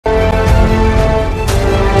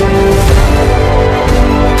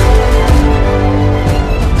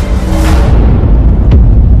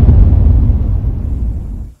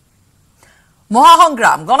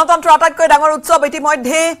মহাসংগ্ৰাম গণতন্ত্ৰ আটাইতকৈ ডাঙৰ উৎসৱ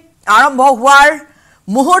ইতিমধ্যে আৰম্ভ হোৱাৰ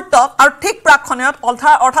মুহূৰ্ত আৰু ঠিক প্ৰাক্ষণত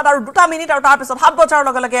অৰ্থাৎ আৰু 2 মিনিট আৰু তাৰ পিছত 7 বজাৰ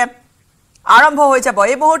লগে লগে আৰম্ভ হৈ যাব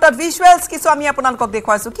এই মুহূৰ্তত ভিজুৱেলছ কিছু আমি আপোনালোকক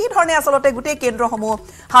দেখুৱাইছো কি ধৰণে আসলতে গুটেই কেন্দ্ৰসমূহ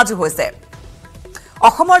হাজু হৈছে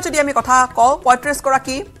অসমৰ যদি আমি কথা কওঁ 35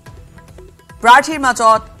 গৰাকী প্ৰাৰ্থীৰ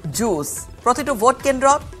মাজত যুঁজ প্ৰতিটো ভোট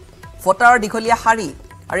কেন্দ্ৰত ভোটাৰৰ দীঘলীয়া শাৰী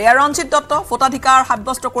আৰু ৰঞ্জিত দত্ত ভোটাধিকাৰ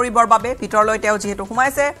সাব্যস্ত কৰিবৰ বাবে ভিতৰলৈ তেওঁ যেহেতু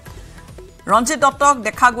সোমাইছে ৰঞ্জিত দত্তক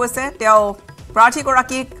দেখা গৈছে তেওঁ প্ৰাৰ্থী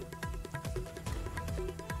গৰাকীক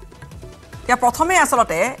তেওঁ প্ৰথমে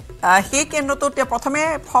আসলতে সেই কেন্দ্ৰটোত তেওঁ প্ৰথমে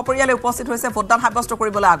সপৰিয়ালে উপস্থিত হৈছে ভোটদান সাব্যস্ত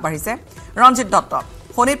কৰিবলৈ আগবাঢ়িছে ৰঞ্জিত দত্ত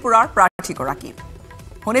শোণিতপুৰৰ প্ৰাৰ্থী গৰাকী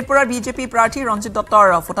শোণিতপুৰৰ বিজেপি প্ৰাৰ্থী ৰঞ্জিত দত্তৰ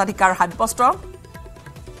ভোটাধিকাৰ সাব্যস্ত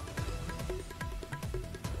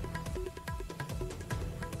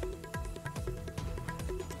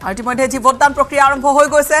ইতিমধ্যে যি ভোটদান প্ৰক্ৰিয়া আৰম্ভ হৈ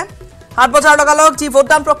গৈছে 7 বজাৰ লগালগ যি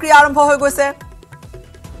ভোটদান প্ৰক্ৰিয়া আৰম্ভ হৈ গৈছে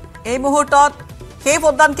এই মুহূৰ্তত সেই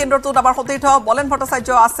ভোটদান কেন্দ্ৰটোত আমাৰ সতীৰ্থ বলেন ভট্টাচাৰ্য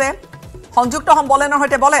আছে সংযুক্ত বলেনৰ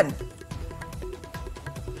সৈতে বলেন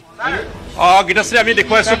গীতাশ্ৰী আমি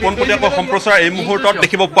দেখুৱাইছো পোনপটীয়াকৈ সম্প্ৰচাৰ এই মুহূৰ্তত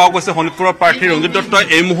দেখিব পোৱা গৈছে শোণিতপুৰৰ প্ৰাৰ্থী ৰঞ্জিত দত্তই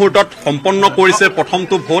এই মুহূৰ্তত সম্পন্ন কৰিছে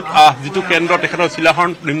প্ৰথমটো ভোট যিটো কেন্দ্ৰ তেখেতৰ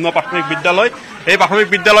চিলাহৰণ নিম্ন প্ৰাথমিক বিদ্যালয় এই প্ৰাথমিক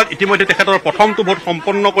বিদ্যালয়ত ইতিমধ্যে তেখেতৰ প্ৰথমটো ভোট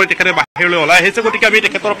সম্পন্ন কৰি তেখেতে বাহিৰলৈ ওলাই আহিছে গতিকে আমি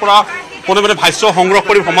তেখেতৰ পৰা পোনপটীয়া ভাষ্য সংগ্ৰহ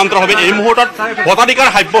কৰি সমান্তৰালভাৱে এই মুহূৰ্তত ভোটাধিকাৰ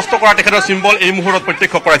সাব্যস্ত কৰা তেখেতৰ চিম্বল এই মুহূৰ্তত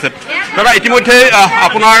প্ৰত্যক্ষ কৰাইছে দাদা ইতিমধ্যে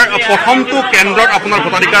আপোনাৰ প্ৰথমটো কেন্দ্ৰত আপোনাৰ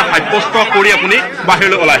ভোটাধিকাৰ সাব্যস্ত কৰি আপুনি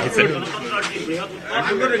বাহিৰলৈ ওলাই আহিছে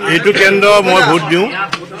এইটো কেন্দ্ৰ মই ভোট দিওঁ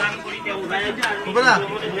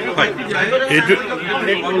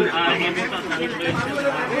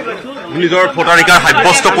নিজৰ ভোটাধিকাৰ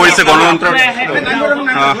সাব্যস্ত কৰিছে গণতন্ত্ৰৰ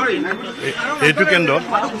এইটো কেন্দ্ৰ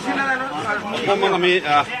অকণমান আমি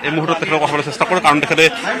এই মুহূৰ্তত তেখেতক কথাবলৈ চেষ্টা কৰোঁ কাৰণ তেখেতে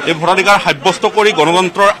এই ভোটাধিকাৰ সাব্যস্ত কৰি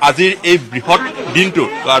গণতন্ত্ৰৰ আজিৰ এই বৃহৎ দিনটো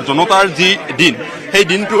জনতাৰ যি দিন সেই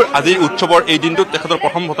দিনটোৰ আজিৰ উৎসৱৰ এই দিনটোত তেখেতৰ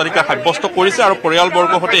প্ৰথম ভোটাধিকাৰ সাব্যস্ত কৰিছে আৰু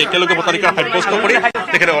পৰিয়ালবৰ্গৰ সৈতে একেলগে ভোটাধিকাৰ সাব্যস্ত কৰি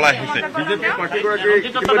তেখেতে ওলাই আহিছে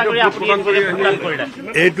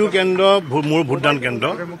এইটো কেন্দ্ৰ মোৰ ভোটদান কেন্দ্ৰ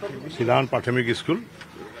চিলাহৰণ প্ৰাথমিক স্কুল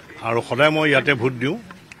আৰু সদায় মই ইয়াতে ভোট দিওঁ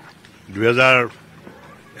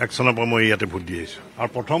 2001 চনৰ পৰা মই ইয়াতে ভোট দি আহিছোঁ আৰু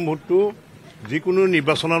প্ৰথম ভোটটো যিকোনো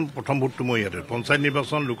নিৰ্বাচনত প্ৰথম ভোটটো মই ইয়াতে পঞ্চায়ত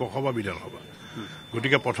নিৰ্বাচন লোকসভা বিধানসভা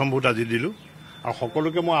গতিকে প্ৰথম ভোট আজি দিলোঁ আৰু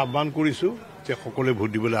সকলোকে মই আহ্বান কৰিছোঁ যে সকলোৱে ভোট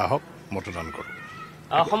দিবলৈ আহক মতদান কৰক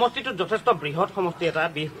সমষ্টিটোত যথেষ্ট বৃহৎ সমষ্টি এটা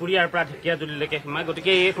বিহপুৰীয়াৰ পৰা ঢেকীয়াজুলিলৈকে সীমা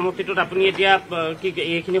গতিকে এই সমষ্টিটোত আপুনি এতিয়া কি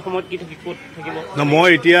এইখিনি সময়ত কি ক'ত থাকিব মই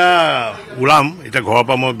এতিয়া ওলাম এতিয়া ঘৰৰ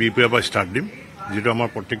পৰা মই বিহপুৰীয়াৰ পৰা ষ্টাৰ্ট দিম যিটো আমাৰ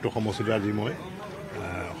প্ৰত্যেকটো সমষ্টিতে আজি মই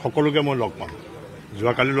সকলোকে মই লগ পাম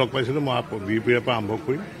যোৱাকালি লগ পাইছিলোঁ মই বিহপুৰীয়াৰ পৰা আৰম্ভ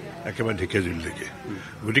কৰিম একেবাৰে ঢেকীয়াজুলিলৈকে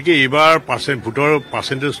গতিকে এইবাৰ ভোটৰ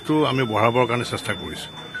পাৰ্চেণ্টেজটো আমি বঢ়াবৰ কাৰণে চেষ্টা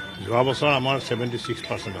কৰিছোঁ যোৱা বছৰ আমাৰ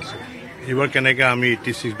 76% আছে এইবাৰ কেনেকৈ আমি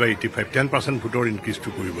 86 বা 85 10% ভোটৰ ইনক্ৰিজটো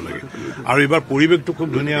কৰিব লাগে আৰু এইবাৰ পৰিৱেশটো খুব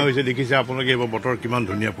ধুনীয়া হৈছে দেখিছে আপোনালোকে এইবাৰ বতৰ কিমান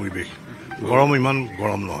ধুনীয়া পৰিৱেশ ইমান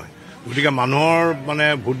গৰম নহয় গতিকে মানুহৰ মানে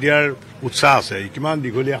ভোট দিয়াৰ উৎসাহ আছে কিমান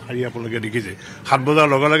দীঘলীয়া শাৰী আপোনালোকে দেখিছে 7 বজাৰ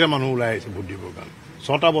লগে লগে মানুহ ওলাই আহিছে ভোট দিবৰ কাৰণে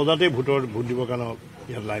 6টা বজাতেই ভোট দিবৰ কাৰণে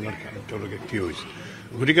ইয়াত লাইনত তেওঁলোকে থিয় হৈছে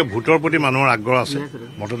গতিকে ভোটৰ প্ৰতি মানুহৰ আগ্ৰহ আছে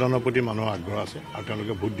মতদানৰ প্ৰতি মানুহৰ আগ্ৰহ আছে আৰু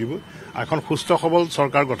তেওঁলোকে ভোট দিব এখন সুস্থ সবল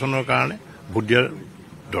চৰকাৰ গঠনৰ কাৰণে ভোট দিয়াৰ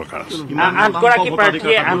দৰকাৰ আছে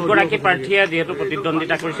আনগৰাকী প্ৰাৰ্থীয়ে যিহেতু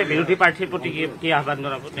প্ৰতিদ্বন্দ্বিতা কৰিছে বিৰোধী প্ৰাৰ্থীৰ প্ৰতি কি আহ্বান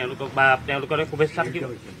জনাব তেওঁলোকক বা তেওঁলোকৰ শুভেচ্ছা থাকিব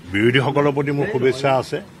বিৰোধীসকলৰ প্ৰতি মোৰ শুভেচ্ছা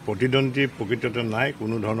আছে প্ৰতিদ্বন্দ্বী প্ৰকৃততে নাই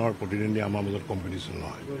কোনো ধৰণৰ প্ৰতিদ্বন্দ্বী আমাৰ মাজত কম্পিটিশ্যন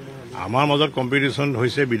নহয় আমাৰ মাজত কম্পিটিশ্যন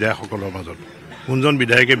হৈছে বিধায়কসকলৰ মাজত কোনজন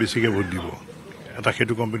বিধায়কে বেছিকৈ ভোট দিব এটা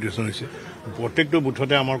সেইটো কম্পিটিশ্যন হৈছে প্ৰত্যেকটো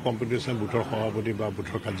বুথতে আমাৰ কম্পিটিশ্যন বুথৰ সভাপতি বা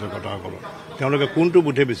বুথৰ কাৰ্যকৰ্তাসকলৰ তেওঁলোকে কোনটো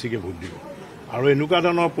বুথে বেছিকৈ ভোট দিব আৰু এনেকুৱা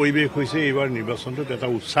ধৰণৰ পৰিৱেশ হৈছে এইবাৰ নিৰ্বাচনটোত এটা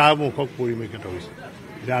উৎসাহমুখক পৰিৱেশ এটা হৈছে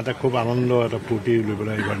যে এটা খুব আনন্দ এটা ফূৰ্তি লৈ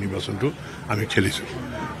পেলাই এইবাৰ নিৰ্বাচনটো আমি খেলিছোঁ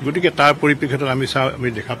গতিকে তাৰ পৰিপ্ৰেক্ষিতত আমি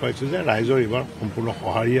দেখা পাইছোঁ যে ৰাইজৰ এইবাৰ সম্পূৰ্ণ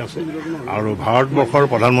সঁহাৰি আছে আৰু ভাৰতবৰ্ষৰ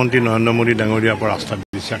প্ৰধানমন্ত্ৰী নৰেন্দ্ৰ মোদী ডাঙৰীয়াৰ পৰা আস্থা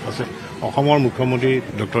বিশ্বাস আছে অসমৰ মুখ্যমন্ত্ৰী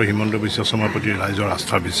ডক্টৰ হিমন্ত বিশ্ব শৰ্মাৰ প্ৰতি ৰাইজৰ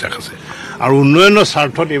আস্থা বিশ্বাস আছে আৰু উন্নয়নৰ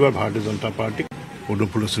স্বাৰ্থত এইবাৰ ভাৰতীয় জনতা পাৰ্টীক পদুম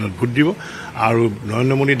চিহ্নত ভোট দিব আৰু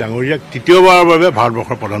নৰেন্দ্ৰ মোদী ডাঙৰীয়াক তৃতীয়বাৰৰ বাবে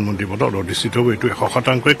ভাৰতবৰ্ষৰ প্ৰধানমন্ত্ৰী পদত অধিষ্ঠিত হ'ব এইটো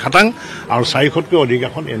 100% খাটাং আৰু 400তকৈ অধিক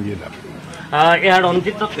এখন এনডিএ লাভ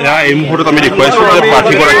এই মুহূৰ্তত আমি দেখুৱাইছোঁ যে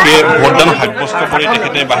প্ৰাৰ্থীগৰাকীয়ে ভোটদান সাব্যস্ত কৰি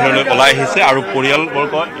তেখেতে বাহিৰলৈ ওলাই আহিছে আৰু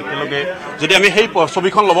পৰিয়ালবৰ্গ একেলগে যদি আমি সেই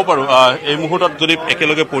ছবিখন ল'ব পাৰোঁ এই মুহূৰ্তত যদি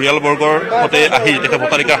একেলগে পৰিয়ালবৰ্গৰ সৈতে আহি তেখেতে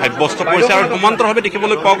ভোটাধিকাৰ সাব্যস্ত কৰিছে আৰু সমান্তৰালভাৱে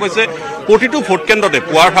দেখিবলৈ পোৱা গৈছে প্ৰতিটো ভোট কেন্দ্ৰতে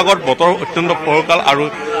পুৱাৰ ভাগত বতৰ অত্যন্ত ফৰকাল আৰু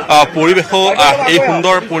পৰিৱেশো এই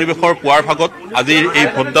সুন্দৰ পৰিৱেশৰ পুৱাৰ ভাগত আজিৰ এই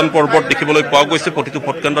ভোটদান পৰ্বত দেখিবলৈ পোৱা গৈছে প্ৰতিটো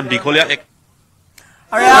ভোট কেন্দ্ৰত দীঘলীয়া এক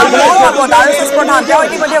আৰু আৰএছএছ প্ৰধান তেওঁ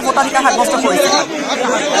ইতিমধ্যে ভোটাধিকাৰ সাব্যস্ত কৰিছে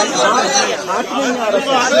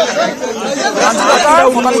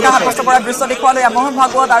ভোটাধিকাৰ সাব্যস্ত কৰাৰ দৃশ্য দেখুৱালৈ মোহন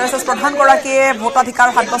ভাগৱত আৰএছএছ প্ৰধানগৰাকীয়ে ভোটাধিকাৰ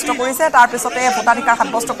সাব্যস্ত কৰিছে তাৰ পিছতে ভোটাধিকাৰ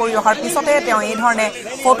সাব্যস্ত কৰি অহাৰ পিছতে তেওঁ এই ধৰণে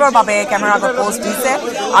ফটোৰ বাবে কেমেৰা আগত পোষ্ট দিছে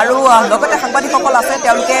আৰু লগতে সাংবাদিকসকল আছে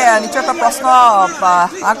তেওঁলোকে নিশ্চয়কৈ প্ৰশ্ন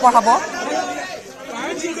আগবঢ়াব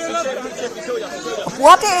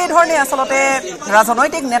পুৱাতে এই ধৰণে আচলতে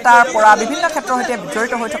ৰাজনৈতিক নেতাৰ পৰা বিভিন্ন ক্ষেত্ৰৰ সৈতে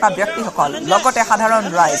জড়িত হৈ থকা ব্যক্তিসকল লগতে সাধাৰণ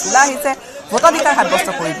ৰাইজ ওলাই আহিছে ভোটাধিকাৰ সাব্যস্ত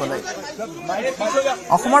কৰিবলৈ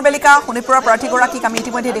অসমৰ বেলিকা শোণিতপুৰৰ প্ৰাৰ্থীগৰাকীক আমি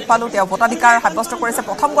ইতিমধ্যে দেখুৱালোঁ তেওঁ ভোটাধিকাৰ সাব্যস্ত কৰিছে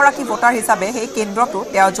প্ৰথমগৰাকী ভোটাৰ হিচাপে সেই কেন্দ্ৰটো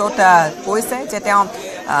তেওঁ য'ত কৈছে যে তেওঁ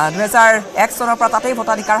 2001 চনৰ পৰা তাতেই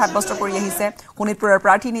ভোটাধিকাৰ সাব্যস্ত কৰি আহিছে শোণিতপুৰৰ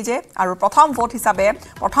প্ৰাৰ্থী নিজে আৰু প্ৰথম ভোট হিচাপে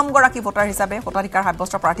প্ৰথমগৰাকী ভোটাৰ হিচাপে ভোটাধিকাৰ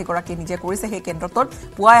সাব্যস্ত প্ৰাৰ্থীগৰাকী নিজে কৰিছে সেই কেন্দ্ৰটোত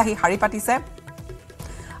পুৱাই আহি শাৰী পাতিছে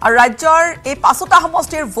আৰু ৰাজ্যৰ এই পাঁচোটা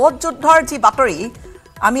সমষ্টিৰ ভোট যুদ্ধৰ যি বাতৰি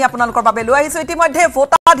আমি আপোনালোকৰ বাবে লৈ আহিছো ইতিমধ্যে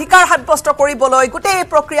ভোটাধিকাৰ সাব্যস্ত কৰিবলৈ গোটেই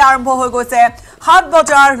প্ৰক্ৰিয়া আৰম্ভ হৈ গৈছে 7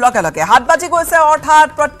 বজাৰ লগে লগে 7 বাজি গৈছে অৰ্থাৎ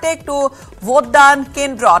প্ৰত্যেকটো ভোটদান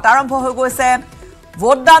কেন্দ্ৰত আৰম্ভ হৈ গৈছে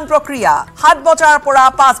ভোটদান প্ৰক্ৰিয়া 7 বজাৰ পৰা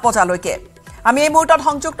 5 বজালৈকে আমি এই মুহূৰ্তত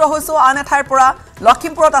সংযুক্ত হৈছো আন এঠাইৰ পৰা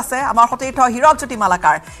লখিমপুৰত আছে আমাৰ সতীৰ্থ হীৰক জ্যোতি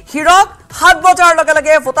মালাকাৰ হীৰক 7 বজাৰ লগে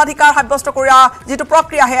লগে ভোটাধিকাৰ সাব্যস্ত কৰা যেটো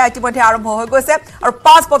প্ৰক্ৰিয়া হে ইতিমধ্যে আৰম্ভ হৈ গৈছে আৰু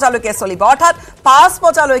 5 বজালৈকে চলিব অৰ্থাৎ 5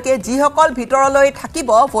 বজালৈকে যিসকল ভিতৰলৈ থাকিব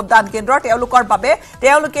ভোটদান কেন্দ্ৰ তেওঁলোকৰ বাবে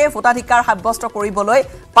তেওঁলোকে ভোটাধিকাৰ সাব্যস্ত কৰিবলৈ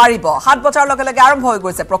পাৰিব 7 বজাৰ লগে লগে আৰম্ভ হৈ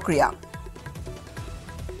গৈছে প্ৰক্ৰিয়া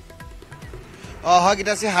হয়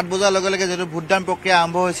গীতাশ্ৰী 7 বজাৰ লগে লগে যেটো ভোটদান প্ৰক্ৰিয়া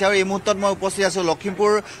আৰম্ভ হৈছে আৰু এই মুহূৰ্তত মই উপস্থিত আছো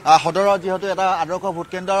লখিমপুৰ সদৰৰ যেহেতু এটা আদৰ্শ ভোট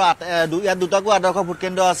কেন্দ্ৰ ইয়াত দুটাকো আদৰ্শ ভোট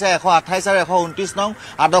কেন্দ্ৰ আছে 128 আৰু 129 নং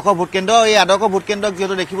আদৰ্শ ভোট কেন্দ্ৰ এই আদৰ্শ ভোট কেন্দ্ৰক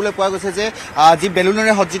যেহেতু দেখিবলৈ পোৱা গৈছে যে যি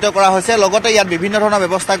বেলুনেৰে সজ্জিত কৰা হৈছে লগতে ইয়াত বিভিন্ন ধৰণৰ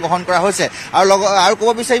ব্যৱস্থা গ্ৰহণ কৰা হৈছে আৰু ক'ব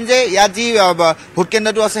বিচাৰিম যে ইয়াত যি ভোট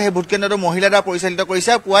কেন্দ্ৰটো আছে সেই ভোট কেন্দ্ৰটো মহিলাৰ দ্বাৰা পৰিচালিত কৰিছে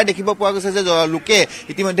আৰু পুৱাই দেখিব পোৱা গৈছে যে লোকে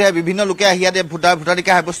ইতিমধ্যে বিভিন্ন লোকে আহি ইয়াত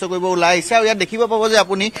ভোটাধিকাৰ সাব্যস্ত কৰিব ওলাই আহিছে আৰু ইয়াত দেখিব পাব যে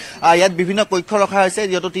আপুনি ইয়াত বিভিন্ন ৰখা হৈছে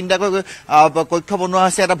যেহেতু তিনটাকৈ কক্ষ বনোৱা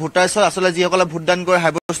হৈছে এটা ভোটাৰছৰ আসলে যিসকলে ভোটদান কৰি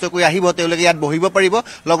সাব্যস্ত কৰি আহিব তেওঁলোকে ইয়াত বহিব পাৰিব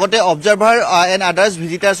লগতে অবজাৰ্ভাৰ এণ্ড আদাৰ্ছ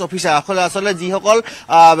ভিজিটাৰ্ছ অফিচাৰ আসলে যিসকল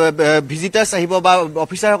ভিজিটাৰ্ছ আহিব বা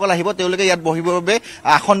অফিচাৰসকল আহিব তেওঁলোকে ইয়াত বহিবৰ বাবে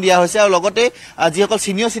আসন দিয়া হৈছে আৰু লগতে যিসকল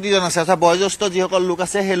সিনিয়ৰ সিটিজেন আছে অৰ্থাৎ বয়োজ্যেষ্ঠ যিসকল লোক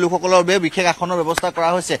আছে সেই লোকসকলৰ বাবে বিশেষ আসনৰ ব্যৱস্থা কৰা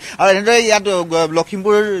হৈছে আৰু এনেদৰে ইয়াত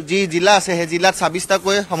লখিমপুৰ যি জিলা আছে সেই জিলাত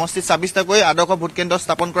 26টাকৈ সমষ্টিত 26টাকৈ আদৰ্শ ভোট কেন্দ্ৰ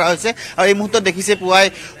স্থাপন কৰা হৈছে আৰু এই মুহূৰ্তত দেখিছে পুৱাই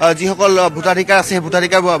যিসকল ভোটাধিকাৰ আছে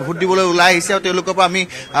ভোটাধিকাৰ ভোট দিবলৈ ওলাই আহিছে আৰু তেওঁলোকৰ পৰা আমি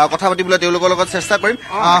কথা পাতিবলৈ তেওঁলোকৰ লগত চেষ্টা কৰিম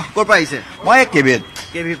ক'ৰ পৰা আহিছে মই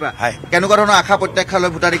কেভি পৰা কেনেকুৱা ধৰণৰ আশা প্ৰত্যাশা লৈ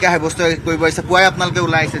ভোটাধিকাৰ সাব্যস্ত কৰিব আহিছে পুৱাই আপোনালোকে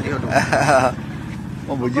ওলাই আহিছে যিহেতু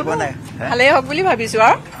মই বুজি পোৱা নাই ভালেই হওক বুলি ভাবিছো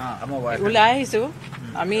আৰু ওলাই আহিছো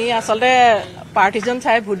আমি আচলতে পাৰ্টিজন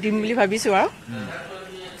চাই ভোট দিম বুলি ভাবিছো আৰু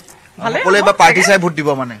সকলোৱে বা পাৰ্টি চাই ভোট দিব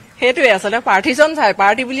মানে সেইটোৱে আচলতে পাৰ্টিজন চাই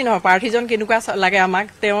পাৰ্টি বুলি নহয় পাৰ্টিজন কেনেকুৱা লাগে আমাক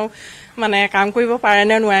তেওঁ মানে কাম কৰিব পাৰে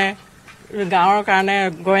নে নোৱাৰে গাঁৱৰ কাৰণে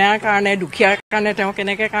গয়াৰ কাৰণে দুখীয়াৰ কাৰণে তেওঁ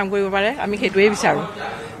কেনেকৈ কাম কৰিব পাৰে আমি সেইটোৱে বিচাৰোঁ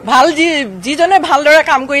ভাল যিজনে ভালদৰে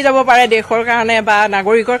কাম কৰি যাব পাৰে দেশৰ কাৰণে বা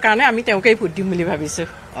নাগৰিকৰ কাৰণে আমি তেওঁকেই ভোট দিম বুলি ভাবিছোঁ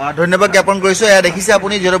ধন্যবাদ জ্ঞাপন কৰিছো এয়া দেখিছে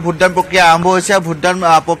আপুনি যেহেতু ভোটদান প্ৰক্ৰিয়া আৰম্ভ হৈছে ভোটদান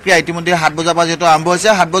প্ৰক্ৰিয়া ইতিমধ্যে 7 বজাৰ পৰা যেহেতু আৰম্ভ হৈছে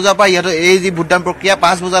 7 বজাৰ পৰা ইয়াত এই যি ভোটদান প্ৰক্ৰিয়া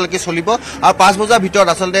 5 বজালৈকে চলিব আৰু 5 বজাৰ ভিতৰত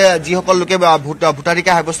আচলতে যিসকল লোকে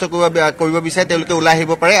ভোটাধিকাৰ সাব্যস্ত কৰিব বিচাৰে তেওঁলোকে ওলাই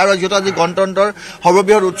আহিব পাৰে আৰু যেহেতু আজি গণতন্ত্ৰৰ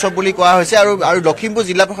সৰ্ববৃহৎ উৎসৱ বুলি কোৱা হৈছে আৰু লখিমপুৰ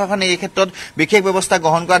জিলা প্ৰশাসনে এই ক্ষেত্ৰত বিশেষ ব্যৱস্থা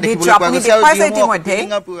গ্ৰহণ কৰা দেখিবলৈ পোৱা গৈছে আৰু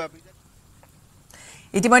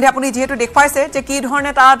ইতিমধ্যে আপুনি যেহেতু দেখুৱাইছে যে কি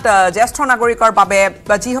ধৰণে তাত জ্যেষ্ঠ নাগৰিকৰ বাবে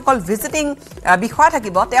বা যিসকল ভিজিটিং বিষয়া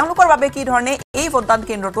থাকিব তেওঁলোকৰ বাবে কি ধৰণে এই ভোটদান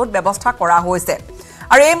কেন্দ্ৰটোত ব্যৱস্থা কৰা হৈছে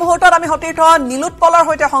আৰু এই মুহূৰ্তত আমি সতীৰ্থ নীলোৎপলৰ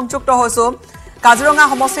সৈতে সংযুক্ত হৈছো কাজিৰঙা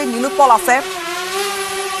সমষ্টিৰ নীলোৎপল আছে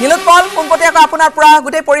নীলোৎপল পোনপটীয়াকৈ আপোনাৰ পৰা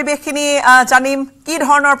গোটেই পৰিৱেশখিনি জানিম কি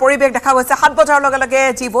ধৰণৰ পৰিৱেশ দেখা গৈছে 7 বজাৰ লগে লগে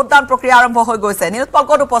যি ভোটদান প্ৰক্ৰিয়া আৰম্ভ হৈ গৈছে নীলোৎপল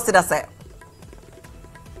ক'ত উপস্থিত আছে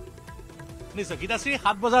গীতাশ্ৰী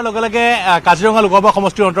 7 বজাৰ লগে লগে কাজিৰঙা লোকসভা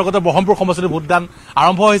সমষ্টিৰ অন্তৰ্গত বহমপুৰ সমষ্টিৰ ভোটদান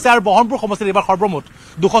আৰম্ভ হৈছে আৰু বহমপুৰ সমষ্টিত এইবাৰ সৰ্বমুঠ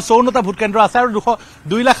 254টা ভোট কেন্দ্ৰ আছে আৰু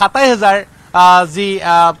 2,27,000 যি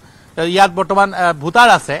ইয়াত বৰ্তমান ভোটাৰ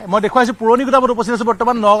আছে মই দেখুৱাইছো পুৰণি গুদামত উপস্থিত আছো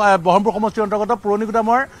বৰ্তমান বহমপুৰ সমষ্টিৰ অন্তৰ্গত পুৰণি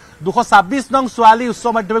গুদামৰ 226 নং ছোৱালী উচ্চ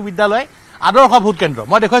মাধ্যমিক বিদ্যালয় আদৰ্শ ভোট কেন্দ্ৰ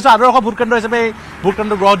মই দেখুৱাইছো আদৰ্শ ভোট কেন্দ্ৰ হিচাপে ভোট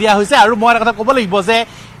কেন্দ্ৰ গঢ় দিয়া হৈছে আৰু মই এটা কথা ক'ব লাগিব যে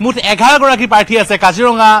মুঠ 11 গৰাকী প্ৰাৰ্থী আছে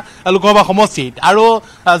কাজিৰঙা লোকসভা সমষ্টিত আৰু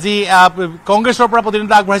যি কংগ্ৰেছৰ পৰা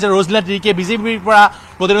প্ৰতিনিধিত্ব আগবঢ়াইছে ৰজলিনা তিৰিকে বিজেপিৰ পৰা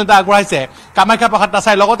প্ৰতিনিধিত্ব আগবঢ়াইছে কামাখ্যা প্ৰসাদ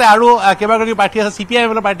তাছাই লগতে আৰু কেইবাগৰাকী প্ৰাৰ্থী আছে CPIM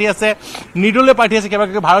প্ৰাৰ্থী আছে নিৰ্দলীয় প্ৰাৰ্থী আছে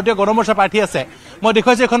কেইবাগৰাকী ভাৰতীয় গণমৰ্চা প্ৰাৰ্থী আছে মই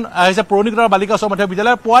দেখুৱাইছো এখন হৈছে পুৰণি গুদামৰ বালিকা উচ্চ মাধ্যমিক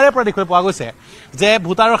বিদ্যালয়ৰ পুৱাৰে পৰা দেখিবলৈ পোৱা গৈছে যে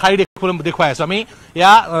ভোটাৰৰ শাৰী দেখুৱাই আছো আমি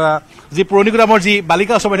ইয়া যি পুৰণিগুদামৰ যি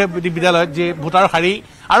বালিকা উচ্চ মাধ্যমিক বিদ্যালয়ত যি ভোটাৰ শাৰী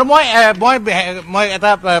আৰু মই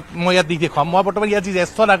ইয়াত দেখুৱাম মই বৰ্তমান ইয়াত যি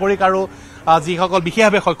জ্যেষ্ঠ নাগৰিক আৰু যিসকল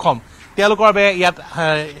বিশেষভাৱে সক্ষম তেওঁলোকৰ বাবে ইয়াত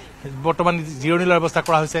বৰ্তমান জিৰণি লোৱাৰ ব্যৱস্থা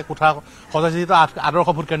কৰা হৈছে কোঠা সজাইছে আদৰ্শ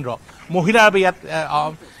ভোট কেন্দ্ৰ মহিলাৰ বাবে ইয়াত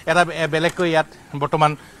এটা বেলেগকৈ ইয়াত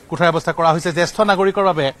বৰ্তমান কোঠাৰ ব্যৱস্থা কৰা হৈছে জ্যেষ্ঠ নাগৰিকৰ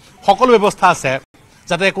বাবে সকলো ব্যৱস্থা আছে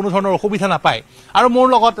যাতে কোনো ধৰণৰ অসুবিধা নাপায় আৰু মোৰ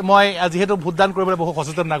লগত মই যিহেতু ভোটদান কৰিবলৈ বহু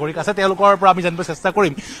সচেতন নাগৰিক আছে তেওঁলোকৰ পৰা আমি জানিব চেষ্টা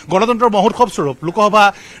কৰিম গণতন্ত্ৰৰ মহোৎসৱ স্বৰূপ লোকসভা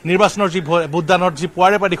নিৰ্বাচনৰ যি ভোটদানৰ যি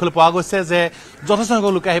পুৱাৰে পৰা দেখিবলৈ পোৱা গৈছে যে যথেষ্ট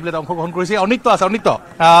সংখ্যক লোকে আহি পেলাই অংশগ্ৰহণ কৰিছে অনিত্য আছে অনিত্য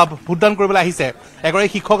ভোটদান কৰিবলৈ আহিছে এগৰাকী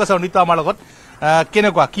শিক্ষক আছে অনিত্য আমাৰ লগত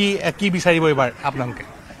কেনেকুৱা কি বিচাৰিব এইবাৰ আপোনালোকে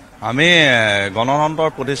আমি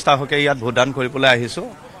গণতন্ত্ৰৰ প্ৰতিষ্ঠা হকে ইয়াত ভোটদান কৰিবলৈ আহিছো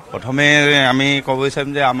প্ৰথমে আমি ক'ব বিচাৰিম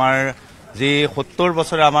যে আমাৰ যি 70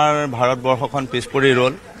 বছৰে আমাৰ ভাৰতবৰ্ষখন পিছ পৰি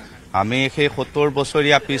ৰ'ল আমি সেই 70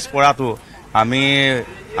 বছৰীয়া পিছ পৰাটো আমি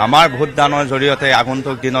আমাৰ ভোটদানৰ জৰিয়তে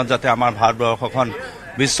আগন্তুক দিনত যাতে আমাৰ ভাৰতবৰ্ষখন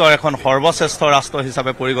বিশ্বৰ এখন সৰ্বশ্ৰেষ্ঠ ৰাষ্ট্ৰ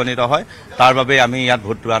হিচাপে পৰিগণিত হয় তাৰ বাবে আমি ইয়াত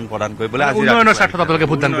ভোটদান প্ৰদান কৰিবলৈ আজি উন্নয়নৰ স্বাৰ্থত আপোনালোকে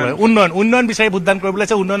ভোটদান কৰে উন্নয়ন বিচাৰি ভোটদান কৰিবলৈ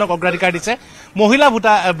আছে উন্নয়নক অগ্ৰাধিকাৰ দিছে মহিলা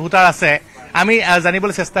ভোটাৰ আছে আমি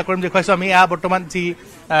জানিবলৈ চেষ্টা কৰিম দেখুৱাইছো আমি বৰ্তমান যি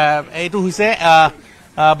এইটো হৈছে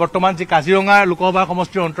বৰ্তমান যি কাজিৰঙা লোকসভা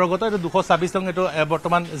সমষ্টিৰ অন্তৰ্গত এইটো 226 নং এইটো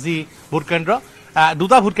বৰ্তমান যি ভোট কেন্দ্ৰ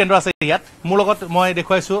দুটা ভোট কেন্দ্ৰ আছে ইয়াত মোৰ লগত মই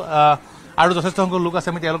দেখুৱাইছো আৰু যথেষ্ট সংখ্যক লোক আছে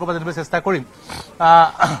আমি তেওঁলোকৰ পৰা জানিবলৈ চেষ্টা কৰিম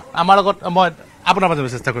আমাৰ লগত মই আপোনাৰ পৰা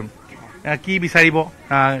জানিবলৈ চেষ্টা কৰিম কি বিচাৰিব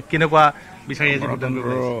কেনেকুৱা বিচাৰি আজি ভোটদান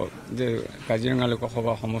কৰিব যে কাজিৰঙা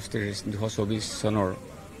লোকসভা সমষ্টিৰ 2024 চনৰ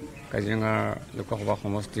কাজিৰঙা লোকসভা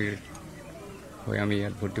সমষ্টিৰ হৈ আমি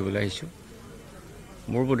ইয়াত ভোট দিবলৈ আহিছোঁ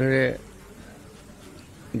মোৰ বোধেৰে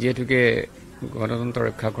যিহেতুকে গণতন্ত্ৰ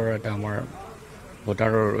ৰক্ষা কৰাৰ এটা আমাৰ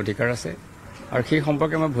ভোটাৰৰ অধিকাৰ আছে আৰু সেই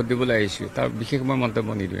সম্পৰ্কে মই ভোট দিবলৈ আহিছোঁ তাৰ বিশেষ মই মন্তব্য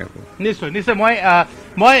নিদিওঁ একো নিশ্চয়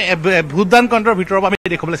মই ভোটদান কেন্দ্ৰৰ ভিতৰৰ পৰা আমি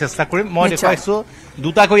দেখাবলৈ চেষ্টা কৰিম মই দেখুৱাইছো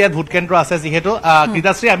দুটাকৈ ইয়াত ভোট কেন্দ্ৰ আছে যিহেতু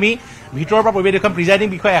ক্ৰীড়াশ্ৰী আমি ভিতৰৰ পৰা পৰিৱেশ দেখুৱাম প্ৰিজাইডিং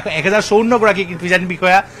বিষয়া 1054 গৰাকী প্ৰিজাইডিং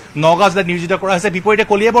বিষয়া নগাঁও জিলাত নিয়োজিত কৰা হৈছে বিপৰীতে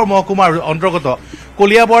কলিয়াবৰ মহকুমাৰ অন্তৰ্গত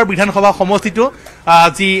কলিয়াবৰ বিধানসভা সমষ্টিটো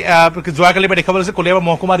যি যোৱাকালিৰ পৰা দেখাবলৈ হৈছে কলিয়াবৰ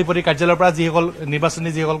মহকুমাধিপতিৰ কাৰ্যালয়ৰ পৰা যিসকল নিৰ্বাচনী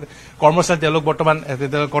যিসকল কৰ্মচাৰী তেওঁলোক বৰ্তমান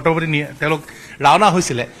কৰ্তব্যপতি তেওঁলোক ৰাওনা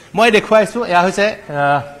হৈছিলে মই দেখুৱাইছো এয়া হৈছে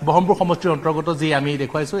বহৰমপুৰ সমষ্টিৰ অন্তৰ্গত যি আমি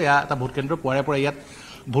দেখুৱাইছো এয়া এটা ভোট কেন্দ্ৰ পুৱাৰে পৰা ইয়াত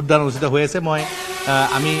ভোটদান অনুষ্ঠিত হৈ আছে মই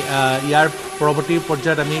আমি ইয়াৰ পৰৱৰ্তী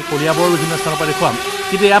পৰ্যায়ত আমি কলিয়াবৰ বিভিন্ন স্থানৰ পৰা দেখুৱাম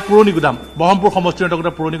কিন্তু এয়া পুৰণি গুদাম বহৰমপুৰ সমষ্টিৰ অন্তৰ্গত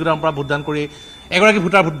পুৰণি গুদামৰ পৰা ভোটদান কৰি এগৰাকী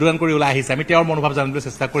ভোটাৰ ভোটদান কৰি ওলাই আহিছে আমি তেওঁৰ মনোভাৱ জানিবলৈ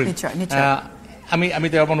চেষ্টা কৰিম আমি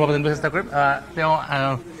তেওঁৰ মনোভাৱ জানিবলৈ চেষ্টা কৰিম তেওঁ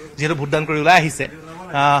যিহেতু ভোটদান কৰি ওলাই আহিছে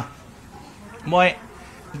মই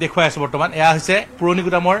দেখুৱাই আছো বৰ্তমান এয়া হৈছে পুৰণি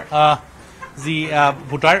গুদামৰ যি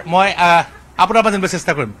ভোটাৰ মই আপোনাৰ পৰা জানিবলৈ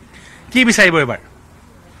চেষ্টা কৰিম কি বিচাৰিব এবাৰ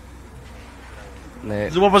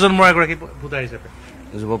যুৱ প্ৰজন্মৰ এগৰাকী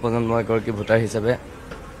ভোটাৰ হিচাপে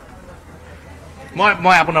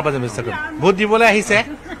মই আপোনাৰ পৰা জানিব চেষ্টা কৰিম ভোট দিবলৈ আহিছে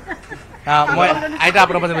মই আইতা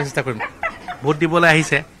আপোনাৰ পৰা জানিব চেষ্টা কৰিম ভোট দিবলৈ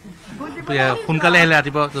আহিছে সোনকালে আহিলে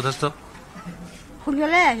ৰাতিপুৱা যথেষ্ট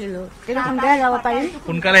সোনকালে আহিলো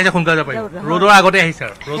সোনকালে যাব পাৰিম ৰ'দৰ আগতে আহিছে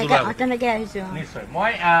আৰু তেনেকে আহিছো নিশ্চয়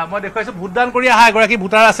মই দেখুৱাইছো ভোটদান কৰি অহা এগৰাকী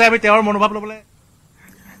ভোটাৰ আছে আমি তেওঁৰ মনোভাৱ ল'বলৈ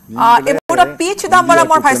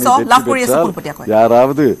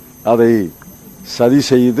யாராவது அதை சதி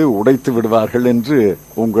செய்து உடைத்து விடுவார்கள் என்று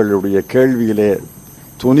உங்களுடைய கேள்வியிலே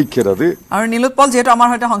তুনিক্கிறது আৰু নীলোৎপল যেহেতু আমাৰ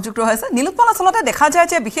সৈতে সংযুক্ত হৈছে নীলোৎপল আচলতে দেখা যায়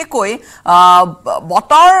যে বিশেষকৈ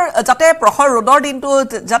বতৰ যাতে প্ৰখৰ ৰ'দৰ দিনটো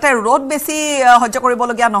যাতে ৰ'দ বেছি সহ্য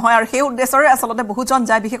কৰিবলগীয়া নহয় আৰু সেই উদ্দেশ্যৰে আচলতে বহুজন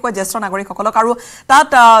যায় বিশেষকৈ জ্যেষ্ঠ নাগৰিকসকলক আৰু তাত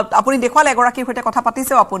আপুনি দেখুৱালে এগৰাকীৰ সৈতে কথা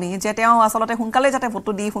পাতিছেও আপুনি যে তেওঁ আচলতে সোনকালে যাতে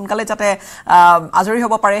ভোটটো দি সোনকালে যাতে আজৰি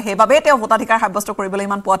হ'ব পাৰে সেইবাবে তেওঁ ভোটাধিকাৰ সাব্যস্ত কৰিবলৈ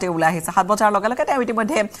ইমান পুৱাতে ওলাই আহিছে 7 বজাৰ লগে লগে তেওঁ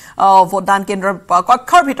ইতিমধ্যে ভোটদান কেন্দ্ৰৰ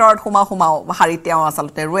কক্ষৰ ভিতৰত সোমাও হাৰিত তেওঁ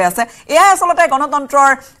আচলতে ৰৈ আছে এয়া আচলতে গণতন্ত্ৰৰ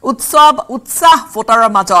উৎসাহ ভোটাৰৰ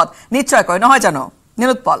মাজত নিশ্চয়কৈ নহয় জানো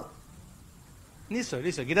নীলোৎপল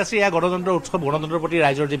নিশ্চয় গীতাশ্ৰী এয়া গণতন্ত্ৰৰ উৎসৱ গণতন্ত্ৰৰ প্ৰতি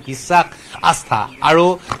ৰাইজৰ যি বিশ্বাস আস্থা আৰু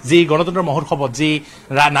যি গণতন্ত্ৰৰ মহোৎসৱত যি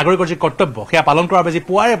নাগৰিকৰ যি কৰ্তব্য সেয়া পালন কৰাৰ বাবে যি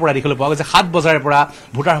পুৱাৰে পৰা দেখিবলৈ পোৱা গৈছে 7 বজাৰে পৰা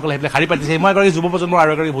ভোটাৰসকলে আহি শাৰী পাতিছে মই এগৰাকী যুৱ প্ৰজন্মৰ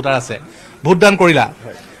আৰু এগৰাকী ভোটাৰ আছে ভোটদান কৰিলা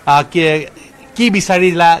কি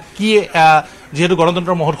বিচাৰিলা কি যিহেতু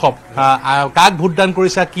গণতন্ত্ৰৰ মহোৎসৱ কাক ভোটদান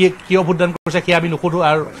কৰিছা কিয় ভোটদান কৰিছা কি আমি নুসুধো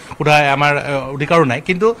আৰু সোধাই আমাৰ অধিকাৰো নাই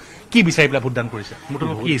কিন্তু কি বিচাৰি পেলাই ভোটদান কৰিছে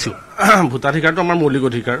কি ইছ্যু ভোটাধিকাৰটো আমাৰ মৌলিক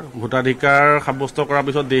অধিকাৰ ভোটাধিকাৰ সাব্যস্ত কৰাৰ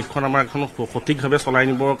পিছত দেশখন আমাৰ এখন সঠিকভাৱে চলাই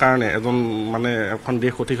নিবৰ কাৰণে এখন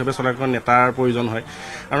দেশ সঠিকভাৱে চলাই নিবৰ নেতাৰ প্ৰয়োজন হয়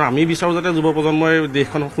আৰু আমি বিচাৰোঁ যাতে যুৱ প্ৰজন্মই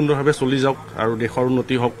দেশখন সুন্দৰভাৱে চলি যাওক আৰু দেশৰ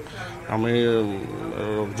উন্নতি হওক আমি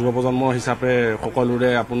যুৱ প্ৰজন্ম হিচাপে সকলোৰে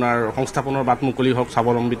আপোনাৰ সংস্থাপনৰ বাট মুকলি হওক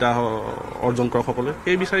স্বাৱলম্বিতা অৰ্জন কৰক সকলোৱে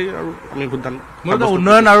সেই বিচাৰি আৰু আমি ভোটদান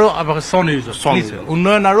উন্নয়ন আৰু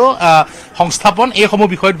উন্নয়ন আৰু সংস্থাপন এইসমূহ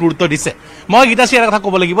বিষয়ত গুৰুত্ব দিছে মই গীতাশ্ৰী এটা কথা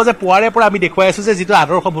ক'ব লাগিব যে পুৱাৰে পৰা আমি দেখুৱাই আছো যে যিটো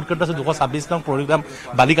আদৰ্শ ভোটকেন্দ্ৰ আছে 226 নং পৰিগ্ৰাম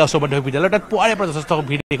বালিকা উচ্চ মাধ্যমিক বিদ্যালয় তাত পুৱাৰে পৰা যথেষ্ট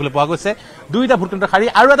ভিৰ দেখিবলৈ পোৱা গৈছে 2টা ভোটকেন্দ্ৰ শাৰী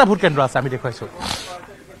আৰু এটা ভোটকেন্দ্ৰ আছে আমি দেখুৱাইছো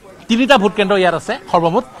 3টা ভোটকেন্দ্ৰ ইয়াত আছে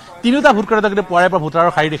সৰ্বমুঠ 3টা ভোটকেন্দ্ৰ কিন্তু পুৱাৰে পৰা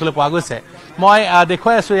ভোটাৰৰ শাৰী দেখিবলৈ পোৱা গৈছে মই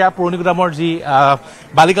দেখুৱাই আছো ইয়াৰ পুৰণিগুদামৰ যি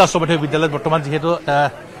বালিকা উচ্চ মাধ্যমিক বিদ্যালয়ত বৰ্তমান যিহেতু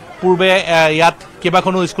পূৰ্বে ইয়াত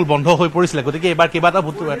কেইবাখনো স্কুল বন্ধ হৈ পৰিছিলে গতিকে এবাৰ কেইবাটা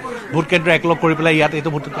ভোটকেন্দ্ৰ একলগ কৰি পেলাই ইয়াত এইটো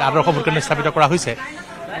আদৰ্শ ভোটকেন্দ্ৰ স্থাপিত কৰা হৈছে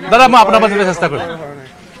দাদা মই আপোনাৰ পৰা চেষ্টা কৰিম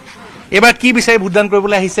এবাৰ কি বিচাৰি ভোটদান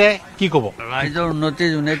কৰিবলৈ আহিছে কি ক'ব ৰাইজৰ উন্নতি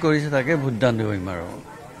যোনে কৰিছে তাকে ভোটদান দিম আৰু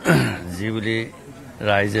যি বুলি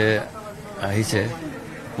ৰাইজে আহিছে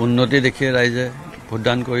উন্নতি দেখি ৰাইজে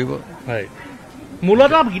ভোটদান কৰিব হয়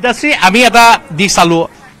মূলত গীতাশ্ৰী আমি এটা দিশ চালো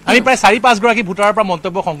আমি প্ৰায় 4-5 গৰাকী ভোটাৰৰ পৰা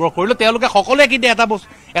মন্তব্য সংগ্ৰহ কৰিলো তেওঁলোকে সকলোৱে কিন্তু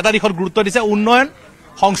এটা দিশত গুৰুত্ব দিছে উন্নয়ন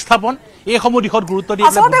সংস্থাপন এইসমূহ দিশত গুৰুত্ব দিয়ে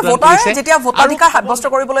আচলতে ভোটাৰে যেতিয়া ভোটাধিকাৰ সাব্যস্ত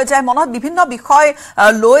কৰিবলৈ যায় মনত বিভিন্ন বিষয়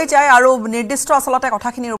লৈ যায় আৰু নিৰ্দিষ্ট আচলতে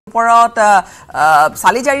কথাখিনিৰ ওপৰত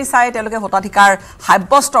চালিজাৰি চাই তেওঁলোকে ভোটাধিকাৰ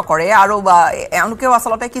সাব্যস্ত কৰে আৰু এওঁলোকেও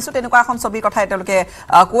আচলতে কিছু তেনেকুৱা এখন ছবিৰ কথাই তেওঁলোকে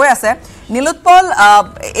কৈ আছে নীলোৎপল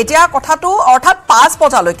এতিয়া কথাটো অৰ্থাৎ 5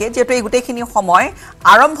 বজালৈকে যেটো এই গোটেইখিনি সময়